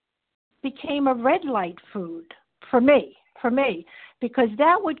became a red light food for me, because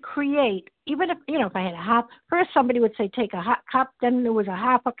that would create, even if I had a half, first somebody would say take a cup, then there was a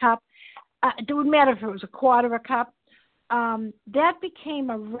half a cup. It wouldn't matter if it was a quarter a cup. That became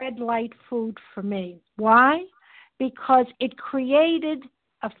a red light food for me. Why? Because it created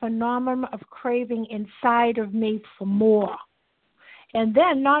a phenomenon of craving inside of me for more. And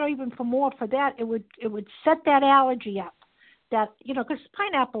then, not even for more for that, it would set that allergy up. That, because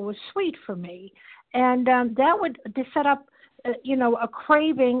pineapple was sweet for me. And that would set up, a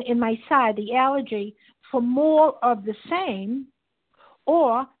craving in my side, the allergy, for more of the same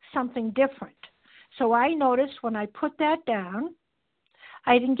or something different. So I noticed when I put that down,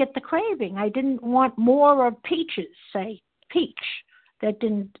 I didn't get the craving. I didn't want more of peaches, say, peach. That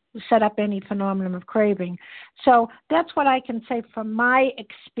didn't set up any phenomenon of craving. So that's what I can say from my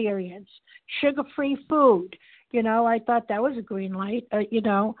experience. Sugar-free food, I thought that was a green light,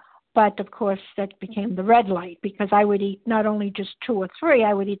 but of course that became the red light because I would eat not only just 2 or 3,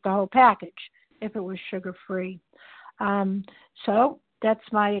 I would eat the whole package if it was sugar-free. So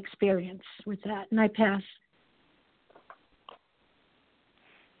that's my experience with that, and I pass.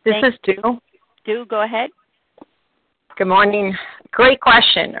 This is Stu. Stu, go ahead. Good morning. Great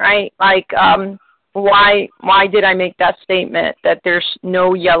question, right? Like, why did I make that statement that there's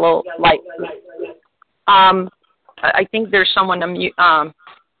no yellow light? I think there's someone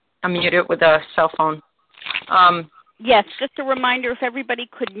unmuted with a cell phone. Yes, just a reminder, if everybody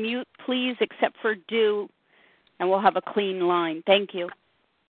could mute, please, except for Do, and we'll have a clean line. Thank you.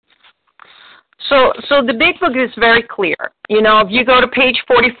 So the Big Book is very clear. If you go to page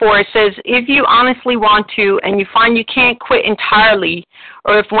 44, it says, if you honestly want to and you find you can't quit entirely,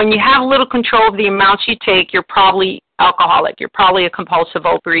 or if when you have little control of the amounts you take, you're probably alcoholic. You're probably a compulsive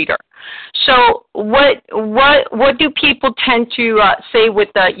overeater. So what do people tend to say with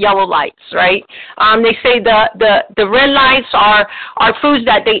the yellow lights, right? They say the red lights are foods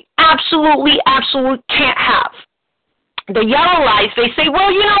that they absolutely can't have. The yellow lights, they say,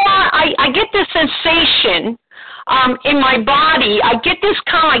 well, you know what, I get this sensation in my body. I get this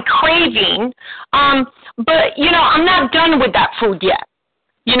kind of like craving, but, I'm not done with that food yet.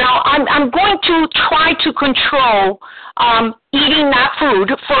 I'm going to try to control eating that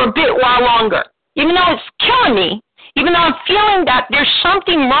food for a bit while longer, even though it's killing me, even though I'm feeling that there's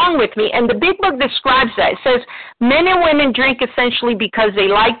something wrong with me. And the Big Book describes that. It says men and women drink essentially because they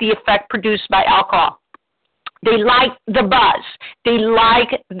like the effect produced by alcohol. They like the buzz. They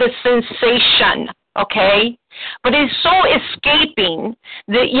like the sensation, okay? But it's so escaping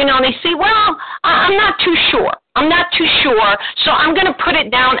that, they say, well, I'm not too sure. So I'm going to put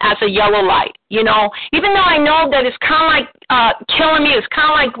it down as a yellow light, even though I know that it's kind of like killing me. It's kind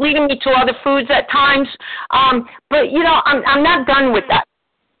of like leading me to other foods at times. But, I'm not done with that.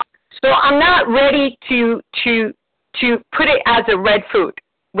 So I'm not ready to put it as a red food,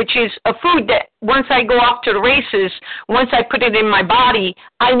 which is a food that once I go off to the races, once I put it in my body,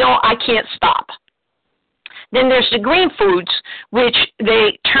 I know I can't stop. Then there's the green foods, which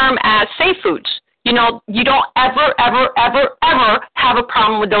they term as safe foods. You don't ever have a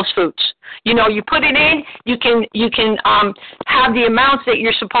problem with those foods. You put it in, you can have the amounts that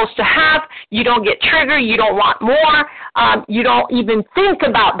you're supposed to have. You don't get triggered. You don't want more. You don't even think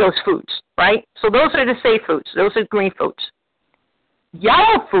about those foods, right? So those are the safe foods. Those are green foods.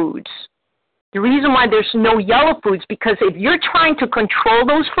 Yellow foods, the reason why there's no yellow foods, because if you're trying to control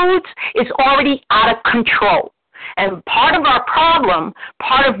those foods, it's already out of control. And part of our problem,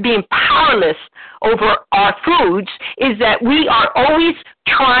 part of being powerless over our foods, is that we are always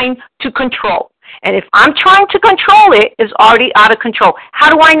trying to control. And if I'm trying to control it, it's already out of control. How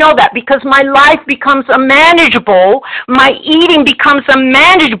do I know that? Because my life becomes unmanageable, my eating becomes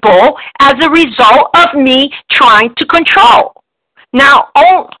unmanageable as a result of me trying to control. Now,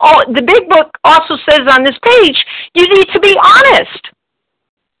 the Big Book also says on this page, you need to be honest.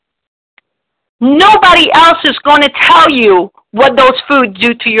 Nobody else is going to tell you what those foods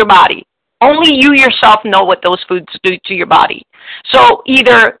do to your body. Only you yourself know what those foods do to your body. So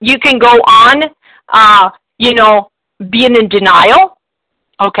either you can go on, being in denial,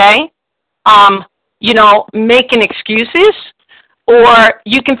 okay, making excuses, or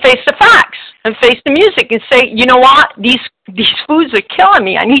you can face the facts and face the music and say, you know what, these foods are killing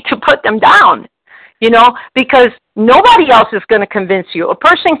me. I need to put them down, because nobody else is going to convince you. A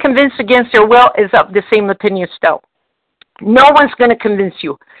person convinced against their will is of the same opinion still. No one's going to convince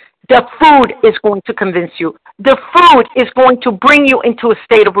you. The food is going to convince you. The food is going to bring you into a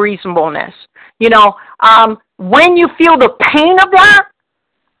state of reasonableness. When you feel the pain of that,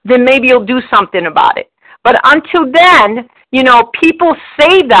 then maybe you'll do something about it. But until then, people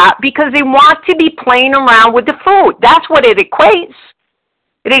say that because they want to be playing around with the food. That's what it equates.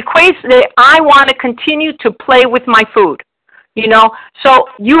 It equates that I want to continue to play with my food. So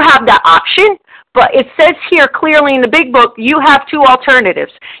you have that option, but it says here clearly in the big book, you have two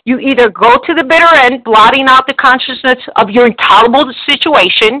alternatives. You either go to the bitter end, blotting out the consciousness of your intolerable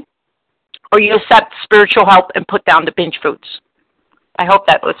situation, or you accept spiritual help and put down the binge foods. I hope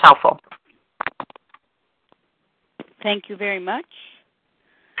that was helpful. Thank you very much.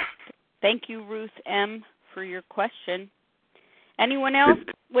 Thank you, Ruth M., for your question. Anyone else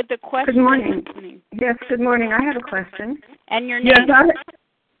with a question? Good morning. Yes, good morning. I have a question. And your name? Yes,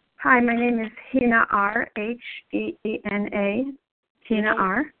 hi, my name is Hina R., H-E-E-N-A, Hina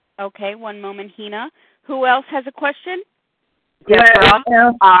R. Okay, one moment, Hina. Who else has a question?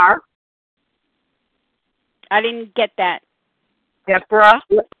 Deborah R. I didn't get that. Deborah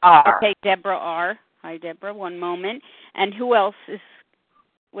R. Okay, Deborah R. Hi, Deborah. One moment. And who else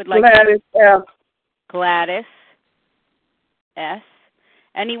would like Gladys to? Gladys S.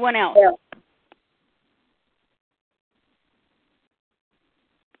 Anyone else? Yeah.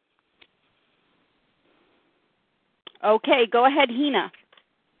 Okay, go ahead, Hina.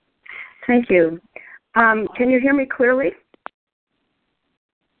 Thank you. Can you hear me clearly?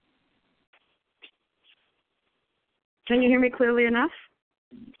 Can you hear me clearly enough?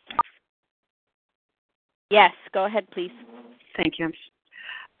 Yes, go ahead, please. Thank you.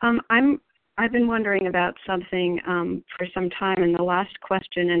 I've been wondering about something for some time, and the last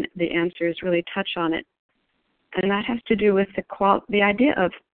question and the answers really touch on it, and that has to do with the idea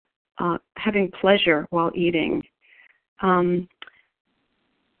of having pleasure while eating, and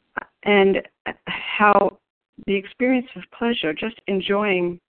how the experience of pleasure, just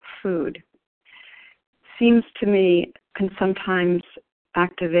enjoying food, seems to me can sometimes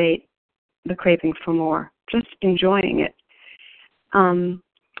activate the craving for more, just enjoying it. And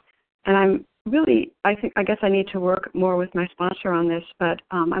I'm really, I guess I need to work more with my sponsor on this, but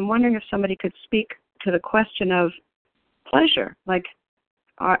I'm wondering if somebody could speak to the question of pleasure. Like,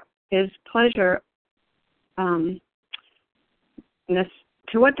 is pleasure, to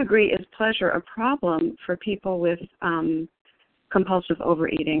what degree is pleasure a problem for people with compulsive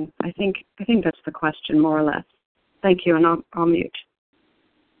overeating? I think that's the question, more or less. Thank you, and I'll mute.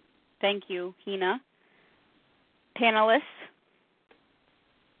 Thank you, Hina. Panelists?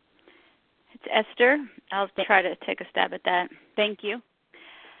 It's Esther. I'll try to take a stab at that. Thank you.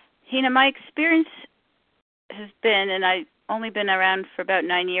 Hina, my experience has been, and I've only been around for about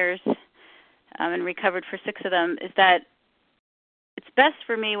 9 years and recovered for 6 of them, is that it's best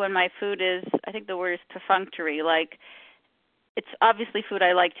for me when my food is, I think the word is perfunctory, like it's obviously food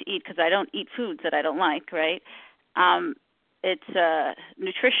I like to eat because I don't eat foods that I don't like, right? It's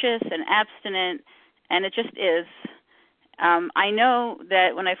nutritious and abstinent, and it just is. I know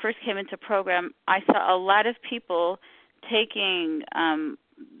that when I first came into program, I saw a lot of people taking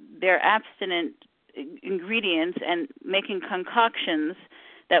their abstinent ingredients and making concoctions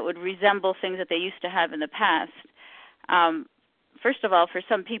that would resemble things that they used to have in the past. First of all, for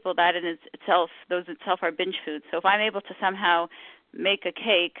some people, that in itself, those itself are binge foods. So if I'm able to somehow make a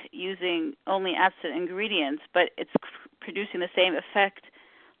cake using only abstinent ingredients, but it's producing the same effect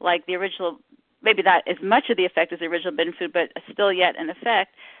like the original, maybe not as much of the effect as the original binge food, but still yet an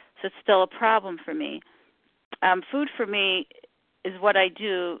effect, so it's still a problem for me. Food for me is what I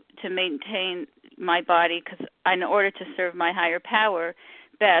do to maintain my body, because in order to serve my higher power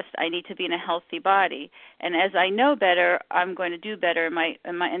best, I need to be in a healthy body. And as I know better, I'm going to do better.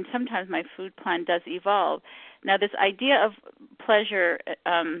 And sometimes my food plan does evolve. Now, this idea of pleasure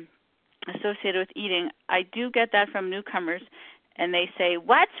associated with eating, I do get that from newcomers, and they say,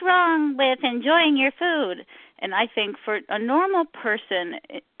 "What's wrong with enjoying your food?" And I think for a normal person,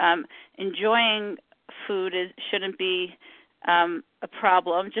 enjoying food shouldn't be a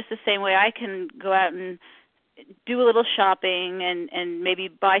problem. Just the same way I can go out and do a little shopping and maybe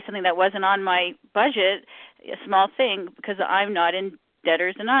buy something that wasn't on my budget, a small thing, because I'm not in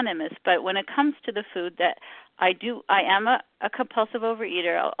Debtors Anonymous. But when it comes to the food that I am a compulsive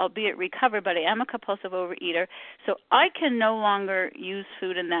overeater, albeit recovered, but I am a compulsive overeater. So I can no longer use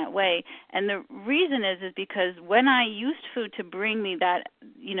food in that way. And the reason is because when I used food to bring me that,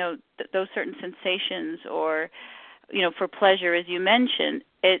 those certain sensations or, for pleasure, as you mentioned,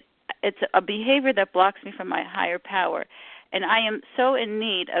 it's a behavior that blocks me from my higher power. And I am so in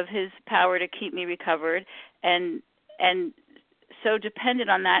need of his power to keep me recovered and so dependent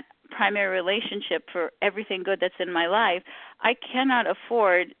on that primary relationship for everything good that's in my life. I cannot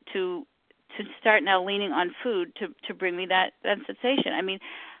afford to start now leaning on food to bring me that sensation. I mean,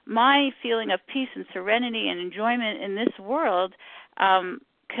 my feeling of peace and serenity and enjoyment in this world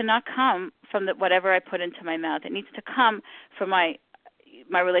cannot come from whatever I put into my mouth. It needs to come from my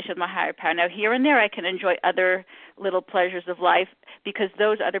relationship with my higher power. Now, here and there, I can enjoy other little pleasures of life because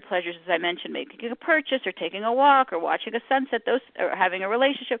those other pleasures, as I mentioned, making a purchase or taking a walk or watching a sunset, those or having a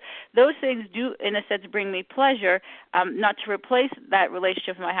relationship, those things do, in a sense, bring me pleasure, not to replace that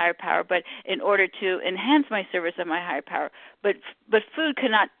relationship with my higher power, but in order to enhance my service of my higher power. But food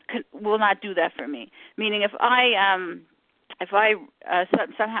will not do that for me. Meaning, if I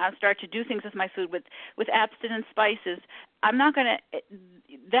somehow start to do things with my food with abstinent spices, I'm not going to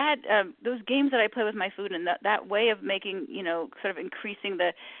those games that I play with my food and that way of making, sort of increasing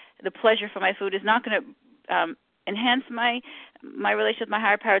the pleasure for my food is not going to enhance my relationship with my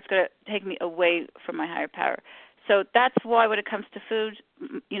higher power. It's going to take me away from my higher power. So that's why when it comes to food,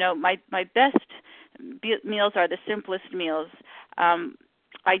 my best meals are the simplest meals.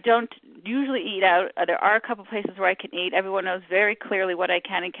 I don't usually eat out. There are a couple places where I can eat. Everyone knows very clearly what I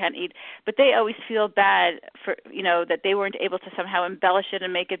can and can't eat, but they always feel bad for, that they weren't able to somehow embellish it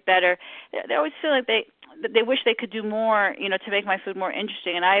and make it better. They always feel like they wish they could do more, to make my food more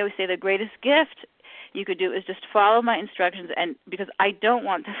interesting. And I always say the greatest gift you could do is just follow my instructions, and because I don't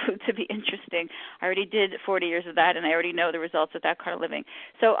want the food to be interesting. I already did 40 years of that, and I already know the results of that kind of living.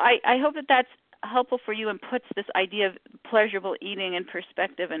 So I hope that that's helpful for you and puts this idea of pleasurable eating in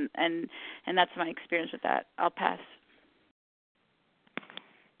perspective, and that's my experience with that. I'll pass.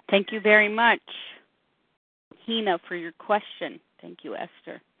 Thank you very much, Hina, for your question. Thank you,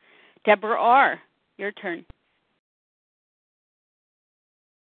 Esther. Deborah R., your turn.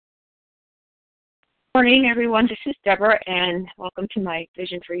 Morning, everyone. This is Deborah, and welcome to my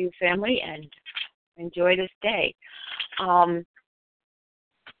Vision for You family, and enjoy this day.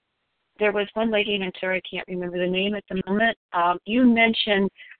 There was one lady, and I'm sorry I can't remember the name at the moment. You mentioned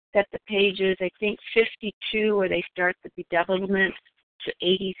that the pages, I think 52, where they start the bedevilment, to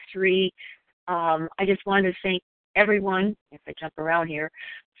 83. I just wanted to thank everyone, if I jump around here,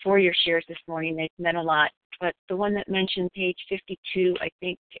 for your shares this morning. They've meant a lot. But the one that mentioned page 52, I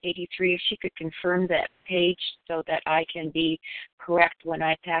think, to 83, if she could confirm that page so that I can be correct when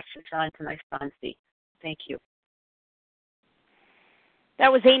I pass this on to my sponsee. Thank you.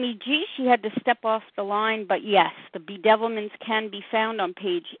 That was Amy G. She had to step off the line, but yes, the bedevilments can be found on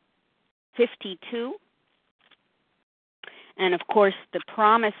page 52. And, of course, the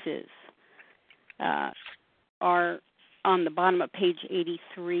promises are on the bottom of page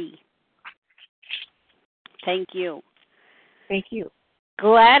 83. Thank you. Thank you.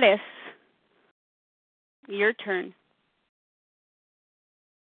 Gladys, your turn.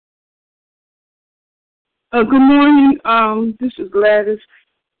 Good morning. This is Gladys.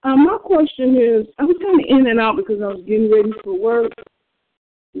 My question is, I was kind of in and out because I was getting ready for work.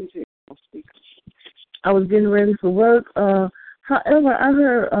 I was getting ready for work. However, I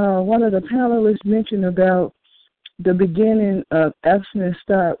heard one of the panelists mention about the beginning of abstinence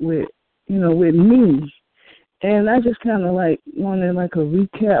start with, with me. And I just kind of wanted a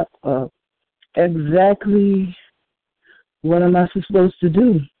recap of exactly what am I supposed to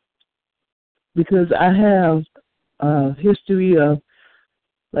do. Because I have a history of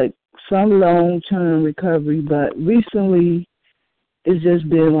some long-term recovery, but recently it's just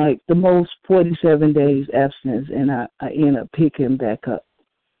been the most 47 days abstinence, and I end up picking back up.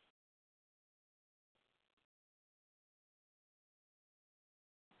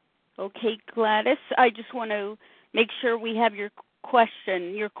 Okay, Gladys, I just want to make sure we have your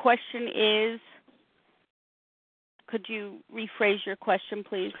question. Your question is, could you rephrase your question,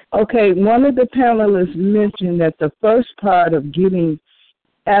 please? Okay, one of the panelists mentioned that the first part of getting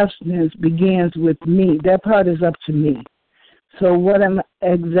abstinence begins with me. That part is up to me. So what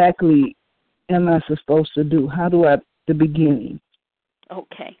exactly am I supposed to do? How do the beginning?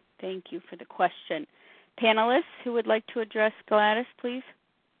 Okay, thank you for the question. Panelists who would like to address Gladys, please?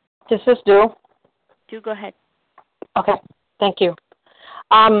 This is Do. Do go ahead. Okay, thank you.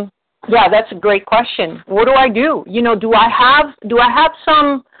 Yeah, that's a great question. What do I do? Do I have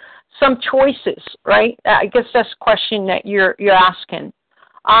some choices, right? I guess that's the question that you're asking.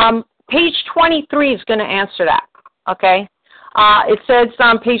 Page 23 is going to answer that, okay? It says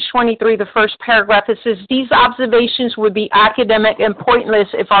on page 23, the first paragraph, it says, these observations would be academic and pointless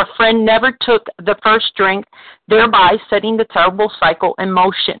if our friend never took the first drink, thereby setting the terrible cycle in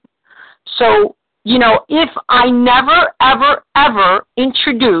motion. So, if I never, ever, ever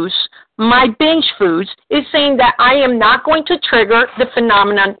introduce my binge foods, it's saying that I am not going to trigger the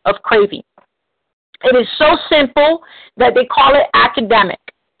phenomenon of craving. It is so simple that they call it academic.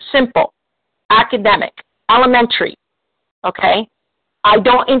 Simple, academic, elementary, okay? I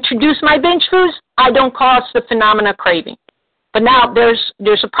don't introduce my binge foods, I don't cause the phenomenon of craving. But now there's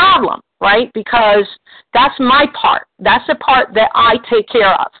a problem, right? Because that's my part. That's the part that I take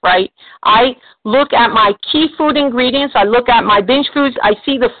care of, right? I look at my key food ingredients. I look at my binge foods. I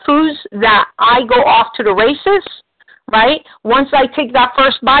see the foods that I go off to the races, right? Once I take that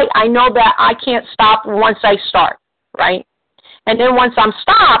first bite, I know that I can't stop once I start, right? And then once I'm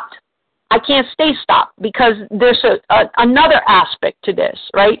stopped, I can't stay stopped because there's another aspect to this,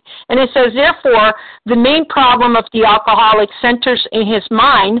 right? And it says, therefore, the main problem of the alcoholic centers in his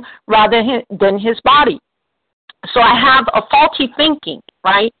mind rather than his body. So I have a faulty thinking,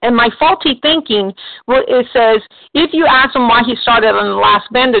 right? And my faulty thinking, it says, if you ask him why he started on the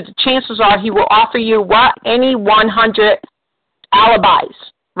last bender, the chances are he will offer you any 100 alibis,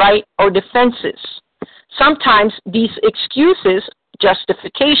 right, or defenses. Sometimes these excuses,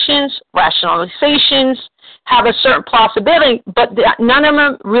 justifications, rationalizations, have a certain plausibility, but none of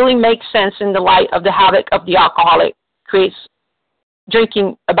them really make sense in the light of the havoc of the alcoholic creates,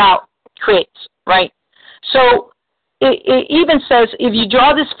 right? So it even says if you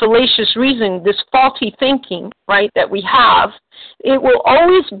draw this fallacious reason, this faulty thinking, right, that we have, it will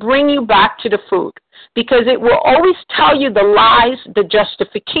always bring you back to the food because it will always tell you the lies, the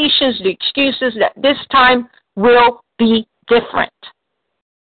justifications, the excuses that this time will be different.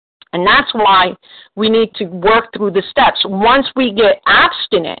 And that's why we need to work through the steps. Once we get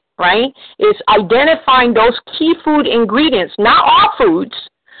abstinent, right, is identifying those key food ingredients, not all foods,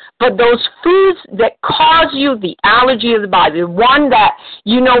 but those foods that cause you the allergy of the body, the one that,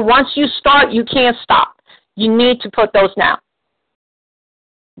 once you start, you can't stop. You need to put those down.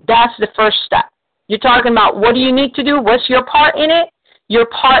 That's the first step. You're talking about what do you need to do? What's your part in it? Your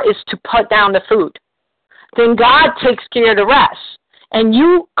part is to put down the food. Then God takes care of the rest. And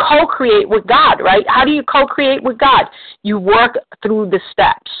you co-create with God, right? How do you co-create with God? You work through the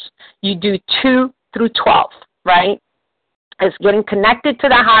steps. You do 2 through 12, right? It's getting connected to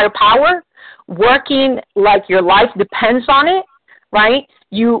the higher power, working like your life depends on it, right?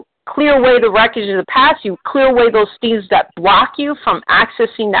 You clear away the wreckage of the past. You clear away those things that block you from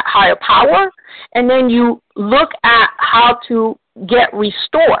accessing that higher power. And then you look at how to get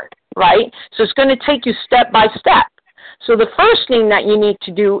restored, right? So it's going to take you step by step. So the first thing that you need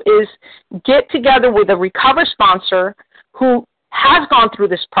to do is get together with a recovery sponsor who has gone through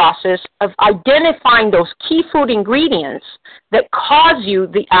this process of identifying those key food ingredients that cause you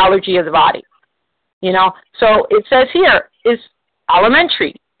the allergy of the body. So it says here, it's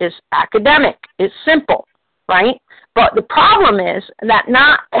elementary, it's academic, it's simple, right? But the problem is that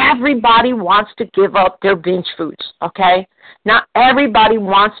not everybody wants to give up their binge foods, okay? Not everybody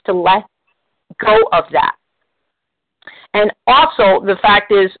wants to let go of that. And also the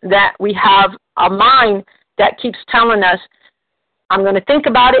fact is that we have a mind that keeps telling us, I'm going to think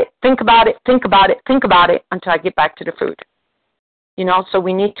about it until I get back to the food. So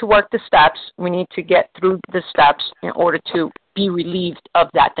we need to work the steps. We need to get through the steps in order to be relieved of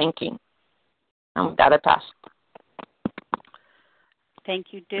that thinking. And with that, I pass. Thank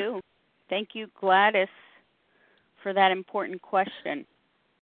you, Do. Thank you, Gladys, for that important question.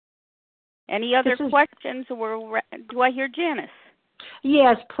 Any other questions, or do I hear Janice?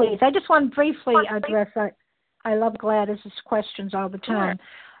 Yes, please. I just want to briefly address I love Gladys's questions all the time. Sure.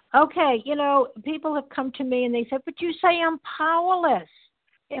 Okay, people have come to me and they said, but you say I'm powerless.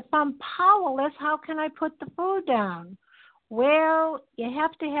 If I'm powerless, how can I put the food down? Well, you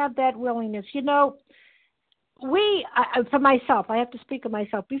have to have that willingness. For myself, I have to speak of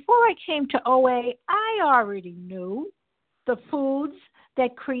myself. Before I came to OA, I already knew the foods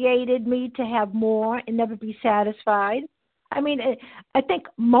that created me to have more and never be satisfied. I mean, I think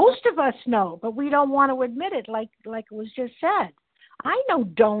most of us know, but we don't want to admit it, like it was just said. I know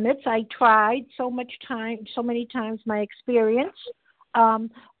donuts. I tried so many times my experience.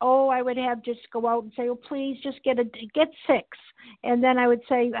 I would have just go out and say, oh, please just get 6. And then I would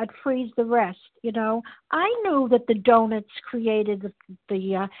say I'd freeze the rest, I knew that the donuts created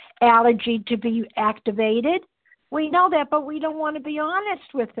the allergy to be activated. We know that, but we don't want to be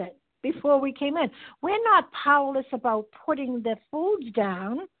honest with it before we came in. We're not powerless about putting the foods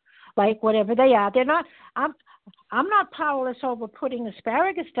down, like whatever they are. They're not. I'm not powerless over putting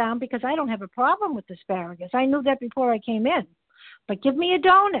asparagus down because I don't have a problem with asparagus. I knew that before I came in. But give me a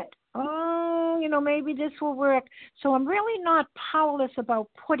donut. Oh, maybe this will work. So I'm really not powerless about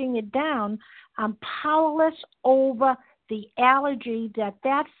putting it down. I'm powerless over the allergy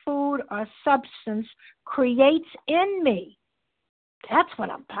that food or substance creates in me. That's what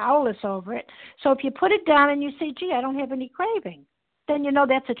I'm powerless over it. So if you put it down and you say, gee, I don't have any craving, then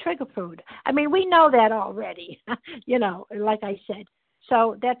that's a trigger food. I mean, we know that already, like I said.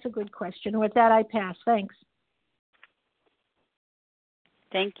 So that's a good question. With that, I pass. Thanks.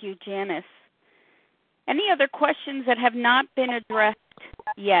 Thank you, Janice. Any other questions that have not been addressed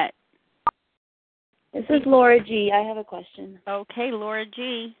yet? This is Laura G. I have a question. Okay, Laura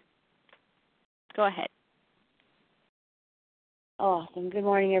G. Go ahead. Awesome. Good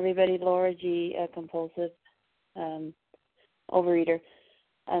morning, everybody. Laura G., a compulsive overeater.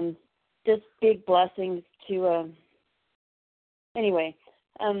 Just big blessings to, anyway,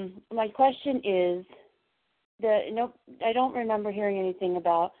 my question is, I don't remember hearing anything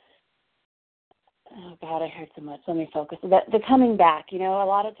about, oh God, I heard so much. Let me focus. The coming back, a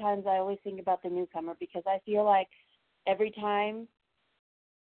lot of times I always think about the newcomer because I feel like every time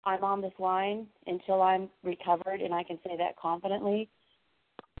I'm on this line until I'm recovered, and I can say that confidently,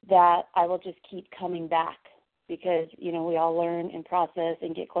 that I will just keep coming back because, we all learn and process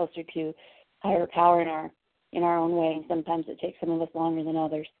and get closer to higher power in our own way, and sometimes it takes some of us longer than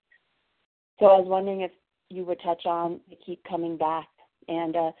others. So I was wondering if you would touch on the keep coming back,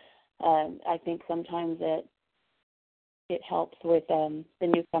 and I think sometimes it helps with the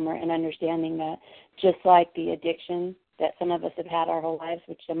newcomer and understanding that just like the addiction that some of us have had our whole lives,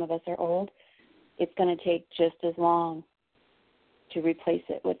 which some of us are old, it's going to take just as long to replace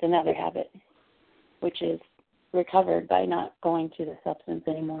it with another habit, which is recovered by not going to the substance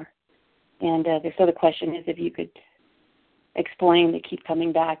anymore. And so the question is if you could explain the keep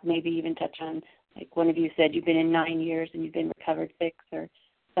coming back, maybe even touch on, like one of you said, you've been in 9 years and you've been recovered 6 or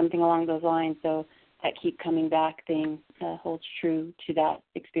something along those lines. So that keep coming back thing holds true to that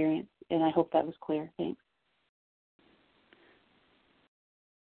experience. And I hope that was clear. Thanks.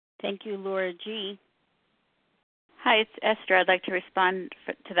 Thank you, Laura G. Hi, it's Esther. I'd like to respond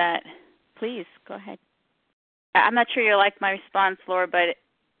to that. Please, go ahead. I'm not sure you'll like my response, Laura, but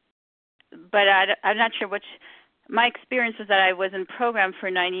I'm not sure which. My experience was that I was in program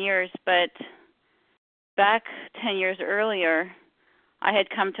for 9 years, but back 10 years earlier, I had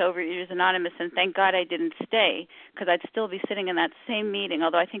come to Overeaters Anonymous, and thank God I didn't stay, because I'd still be sitting in that same meeting,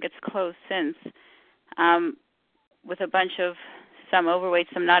 although I think it's closed since, with a bunch of some overweight,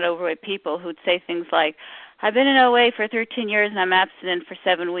 some not overweight people who'd say things like, I've been in OA for 13 years and I'm abstinent for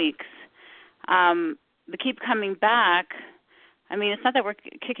 7 weeks. But keep coming back. I mean, it's not that we're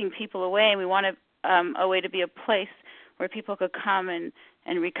kicking people away, and we want OA to be a place where people could come and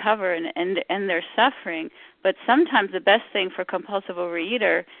recover and end their suffering. But sometimes the best thing for a compulsive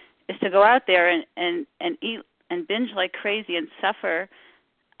overeater is to go out there and eat and binge like crazy and suffer,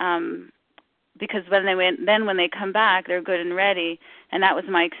 because when they come back, they're good and ready. And that was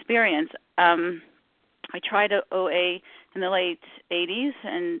my experience. I tried OA in the late 80s,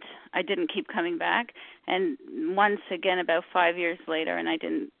 and I didn't keep coming back. And once again, about 5 years later, and I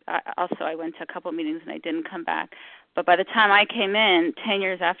went to a couple of meetings, and I didn't come back. But by the time I came in, 10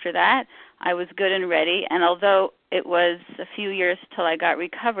 years after that, I was good and ready. And although it was a few years till I got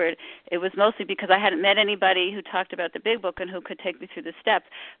recovered, it was mostly because I hadn't met anybody who talked about the Big Book and who could take me through the steps.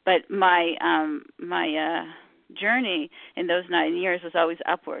 But my journey in those 9 years was always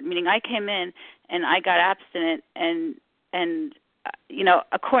upward, meaning I came in and I got abstinent, and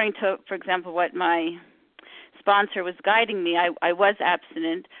according to, for example, what my sponsor was guiding me, I was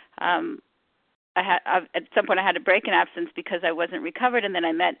abstinent. At some point I had to break an abstinence because I wasn't recovered, and then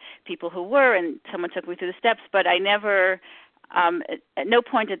I met people who were, and someone took me through the steps. But I never, at no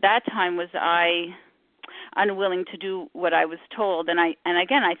point at that time was I unwilling to do what I was told. And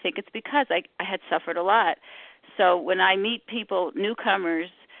again, I think it's because I had suffered a lot. So when I meet people, newcomers,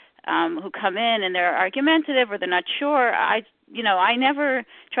 who come in and they're argumentative or they're not sure, I never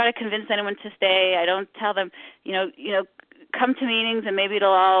try to convince anyone to stay. I don't tell them, come to meetings and maybe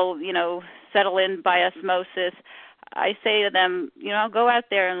it'll all, settle in by osmosis. I say to them, go out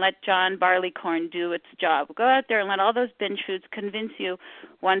there and let John Barleycorn do its job. Go out there and let all those binge foods convince you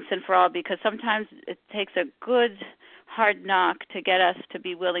once and for all, because sometimes it takes a good hard knock to get us to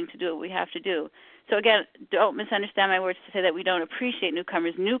be willing to do what we have to do. So again, don't misunderstand my words to say that we don't appreciate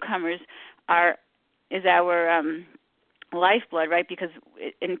newcomers. Newcomers is our lifeblood, right? Because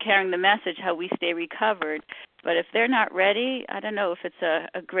in carrying the message, how we stay recovered. But if they're not ready, I don't know if it's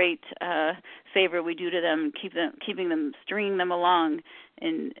a great favor we do to them, keeping them, stringing them along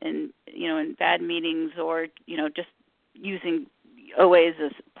in bad meetings, or just using OA as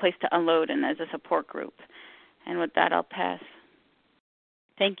a place to unload and as a support group. And with that, I'll pass.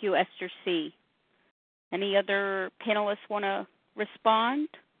 Thank you, Esther C. Any other panelists want to respond?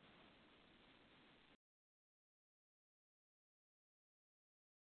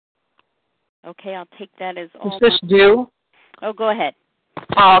 Okay, I'll take that as all. Is this due? Oh, go ahead.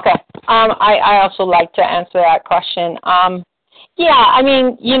 Oh, okay. I also like to answer that question.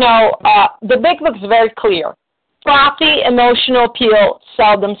 The big book is very clear. Frothy emotional appeal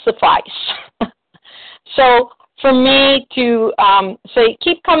seldom suffice. So for me to say,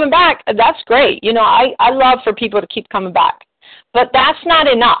 keep coming back, that's great. I love for people to keep coming back. But that's not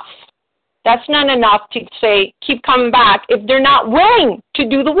enough. That's not enough to say, keep coming back if they're not willing to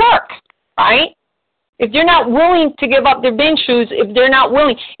do the work. Right? If they're not willing to give up their binge foods, if they're not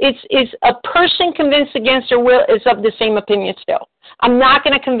willing, it's a person convinced against their will is of the same opinion still. I'm not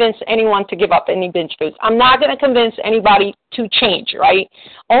going to convince anyone to give up any binge foods. I'm not going to convince anybody to change, right?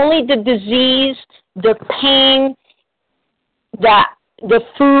 Only the disease, the pain, that the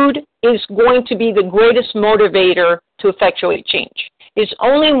food is going to be the greatest motivator to effectuate change. It's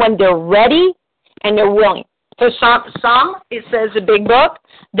only when they're ready and they're willing. For some, it says the big book,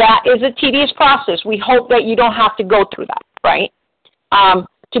 that is a tedious process. We hope that you don't have to go through that, right?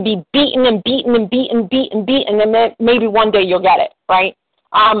 To be beaten and beaten and beaten, and then maybe one day you'll get it, right?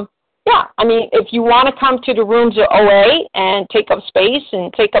 If you want to come to the rooms of OA and take up space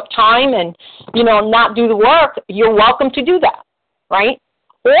and take up time and, not do the work, you're welcome to do that, right?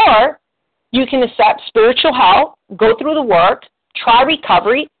 Or you can accept spiritual help, go through the work, try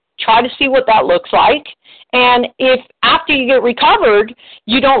recovery, try to see what that looks like. And if after you get recovered,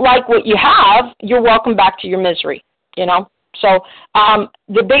 you don't like what you have, you're welcome back to your misery, So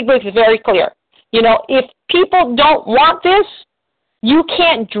the big book is very clear. If people don't want this, you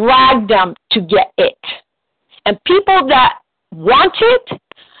can't drag them to get it. And people that want it,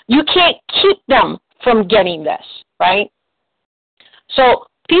 you can't keep them from getting this, right? So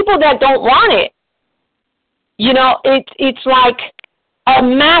people that don't want it, it's like a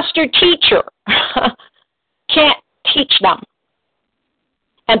master teacher can't teach them.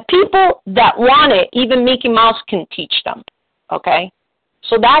 And people that want it, even Mickey Mouse can teach them, okay?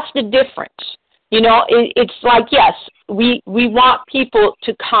 So that's the difference. It's like, yes, we want people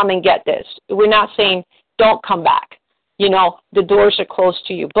to come and get this. We're not saying don't come back. The doors are closed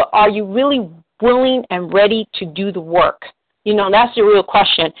to you. But are you really willing and ready to do the work? That's the real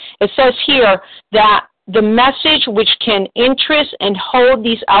question. It says here that the message which can interest and hold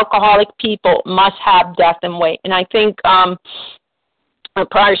these alcoholic people must have depth and weight. And I think a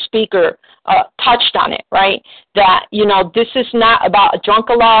prior speaker touched on it, right? That, this is not about a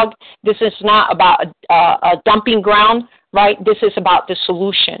drunkalogue. This is not about a dumping ground, right? This is about the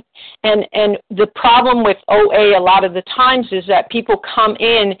solution. And the problem with OA a lot of the times is that people come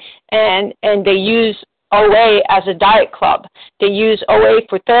in and they use OA as a diet club. They use OA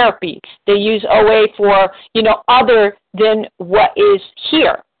for therapy. They use OA for, other than what is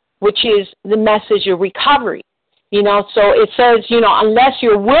here, which is the message of recovery. So it says, unless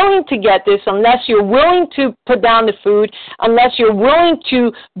you're willing to get this, unless you're willing to put down the food, unless you're willing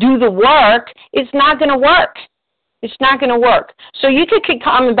to do the work, it's not going to work. It's not going to work. So you could keep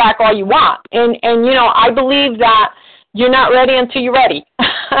coming back all you want. And I believe that you're not ready until you're ready.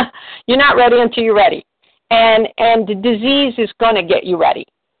 You're not ready until you're ready. And the disease is going to get you ready.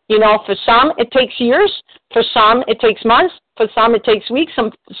 For some, it takes years. For some, it takes months. For some, it takes weeks.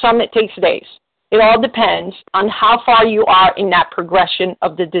 Some it takes days. It all depends on how far you are in that progression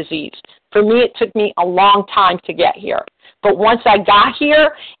of the disease. For me, it took me a long time to get here. But once I got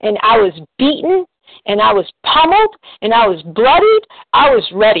here and I was beaten and I was pummeled and I was bloodied, I was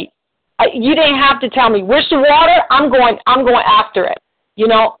ready. You didn't have to tell me, where's the water? I'm going after it. You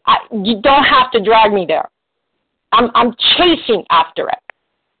don't have to drag me there. I'm chasing after it,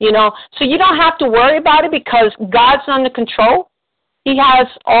 So you don't have to worry about it because God's under control. He has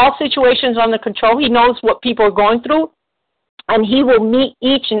all situations under control. He knows what people are going through, and he will meet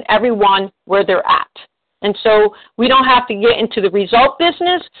each and every one where they're at. And so we don't have to get into the result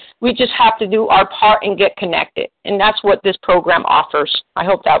business. We just have to do our part and get connected. And that's what this program offers. I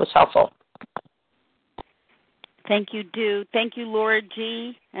hope that was helpful. Thank you, Do. Thank you, Laura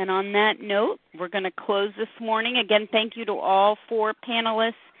G. And on that note, we're going to close this morning. Again, thank you to all 4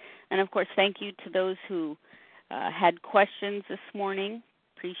 panelists. And, of course, thank you to those who had questions this morning.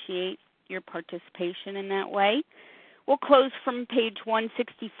 Appreciate your participation in that way. We'll close from page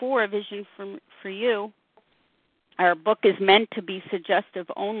 164, A Vision for You. Our book is meant to be suggestive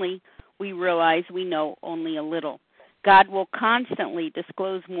only. We realize we know only a little. God will constantly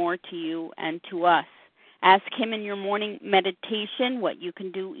disclose more to you and to us. Ask him in your morning meditation what you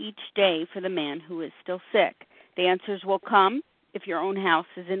can do each day for the man who is still sick. The answers will come if your own house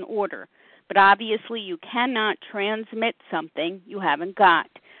is in order. But obviously you cannot transmit something you haven't got.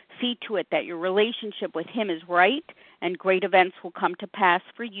 See to it that your relationship with him is right, and great events will come to pass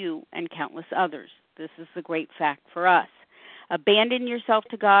for you and countless others. This is the great fact for us. Abandon yourself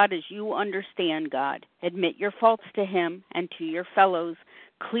to God as you understand God. Admit your faults to him and to your fellows.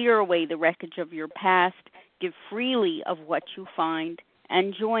 Clear away the wreckage of your past. Give freely of what you find,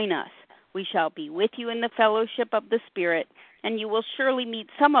 and join us. We shall be with you in the fellowship of the Spirit, and you will surely meet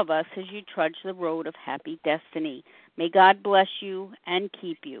some of us as you trudge the road of happy destiny. May God bless you and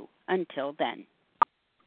keep you. Until then.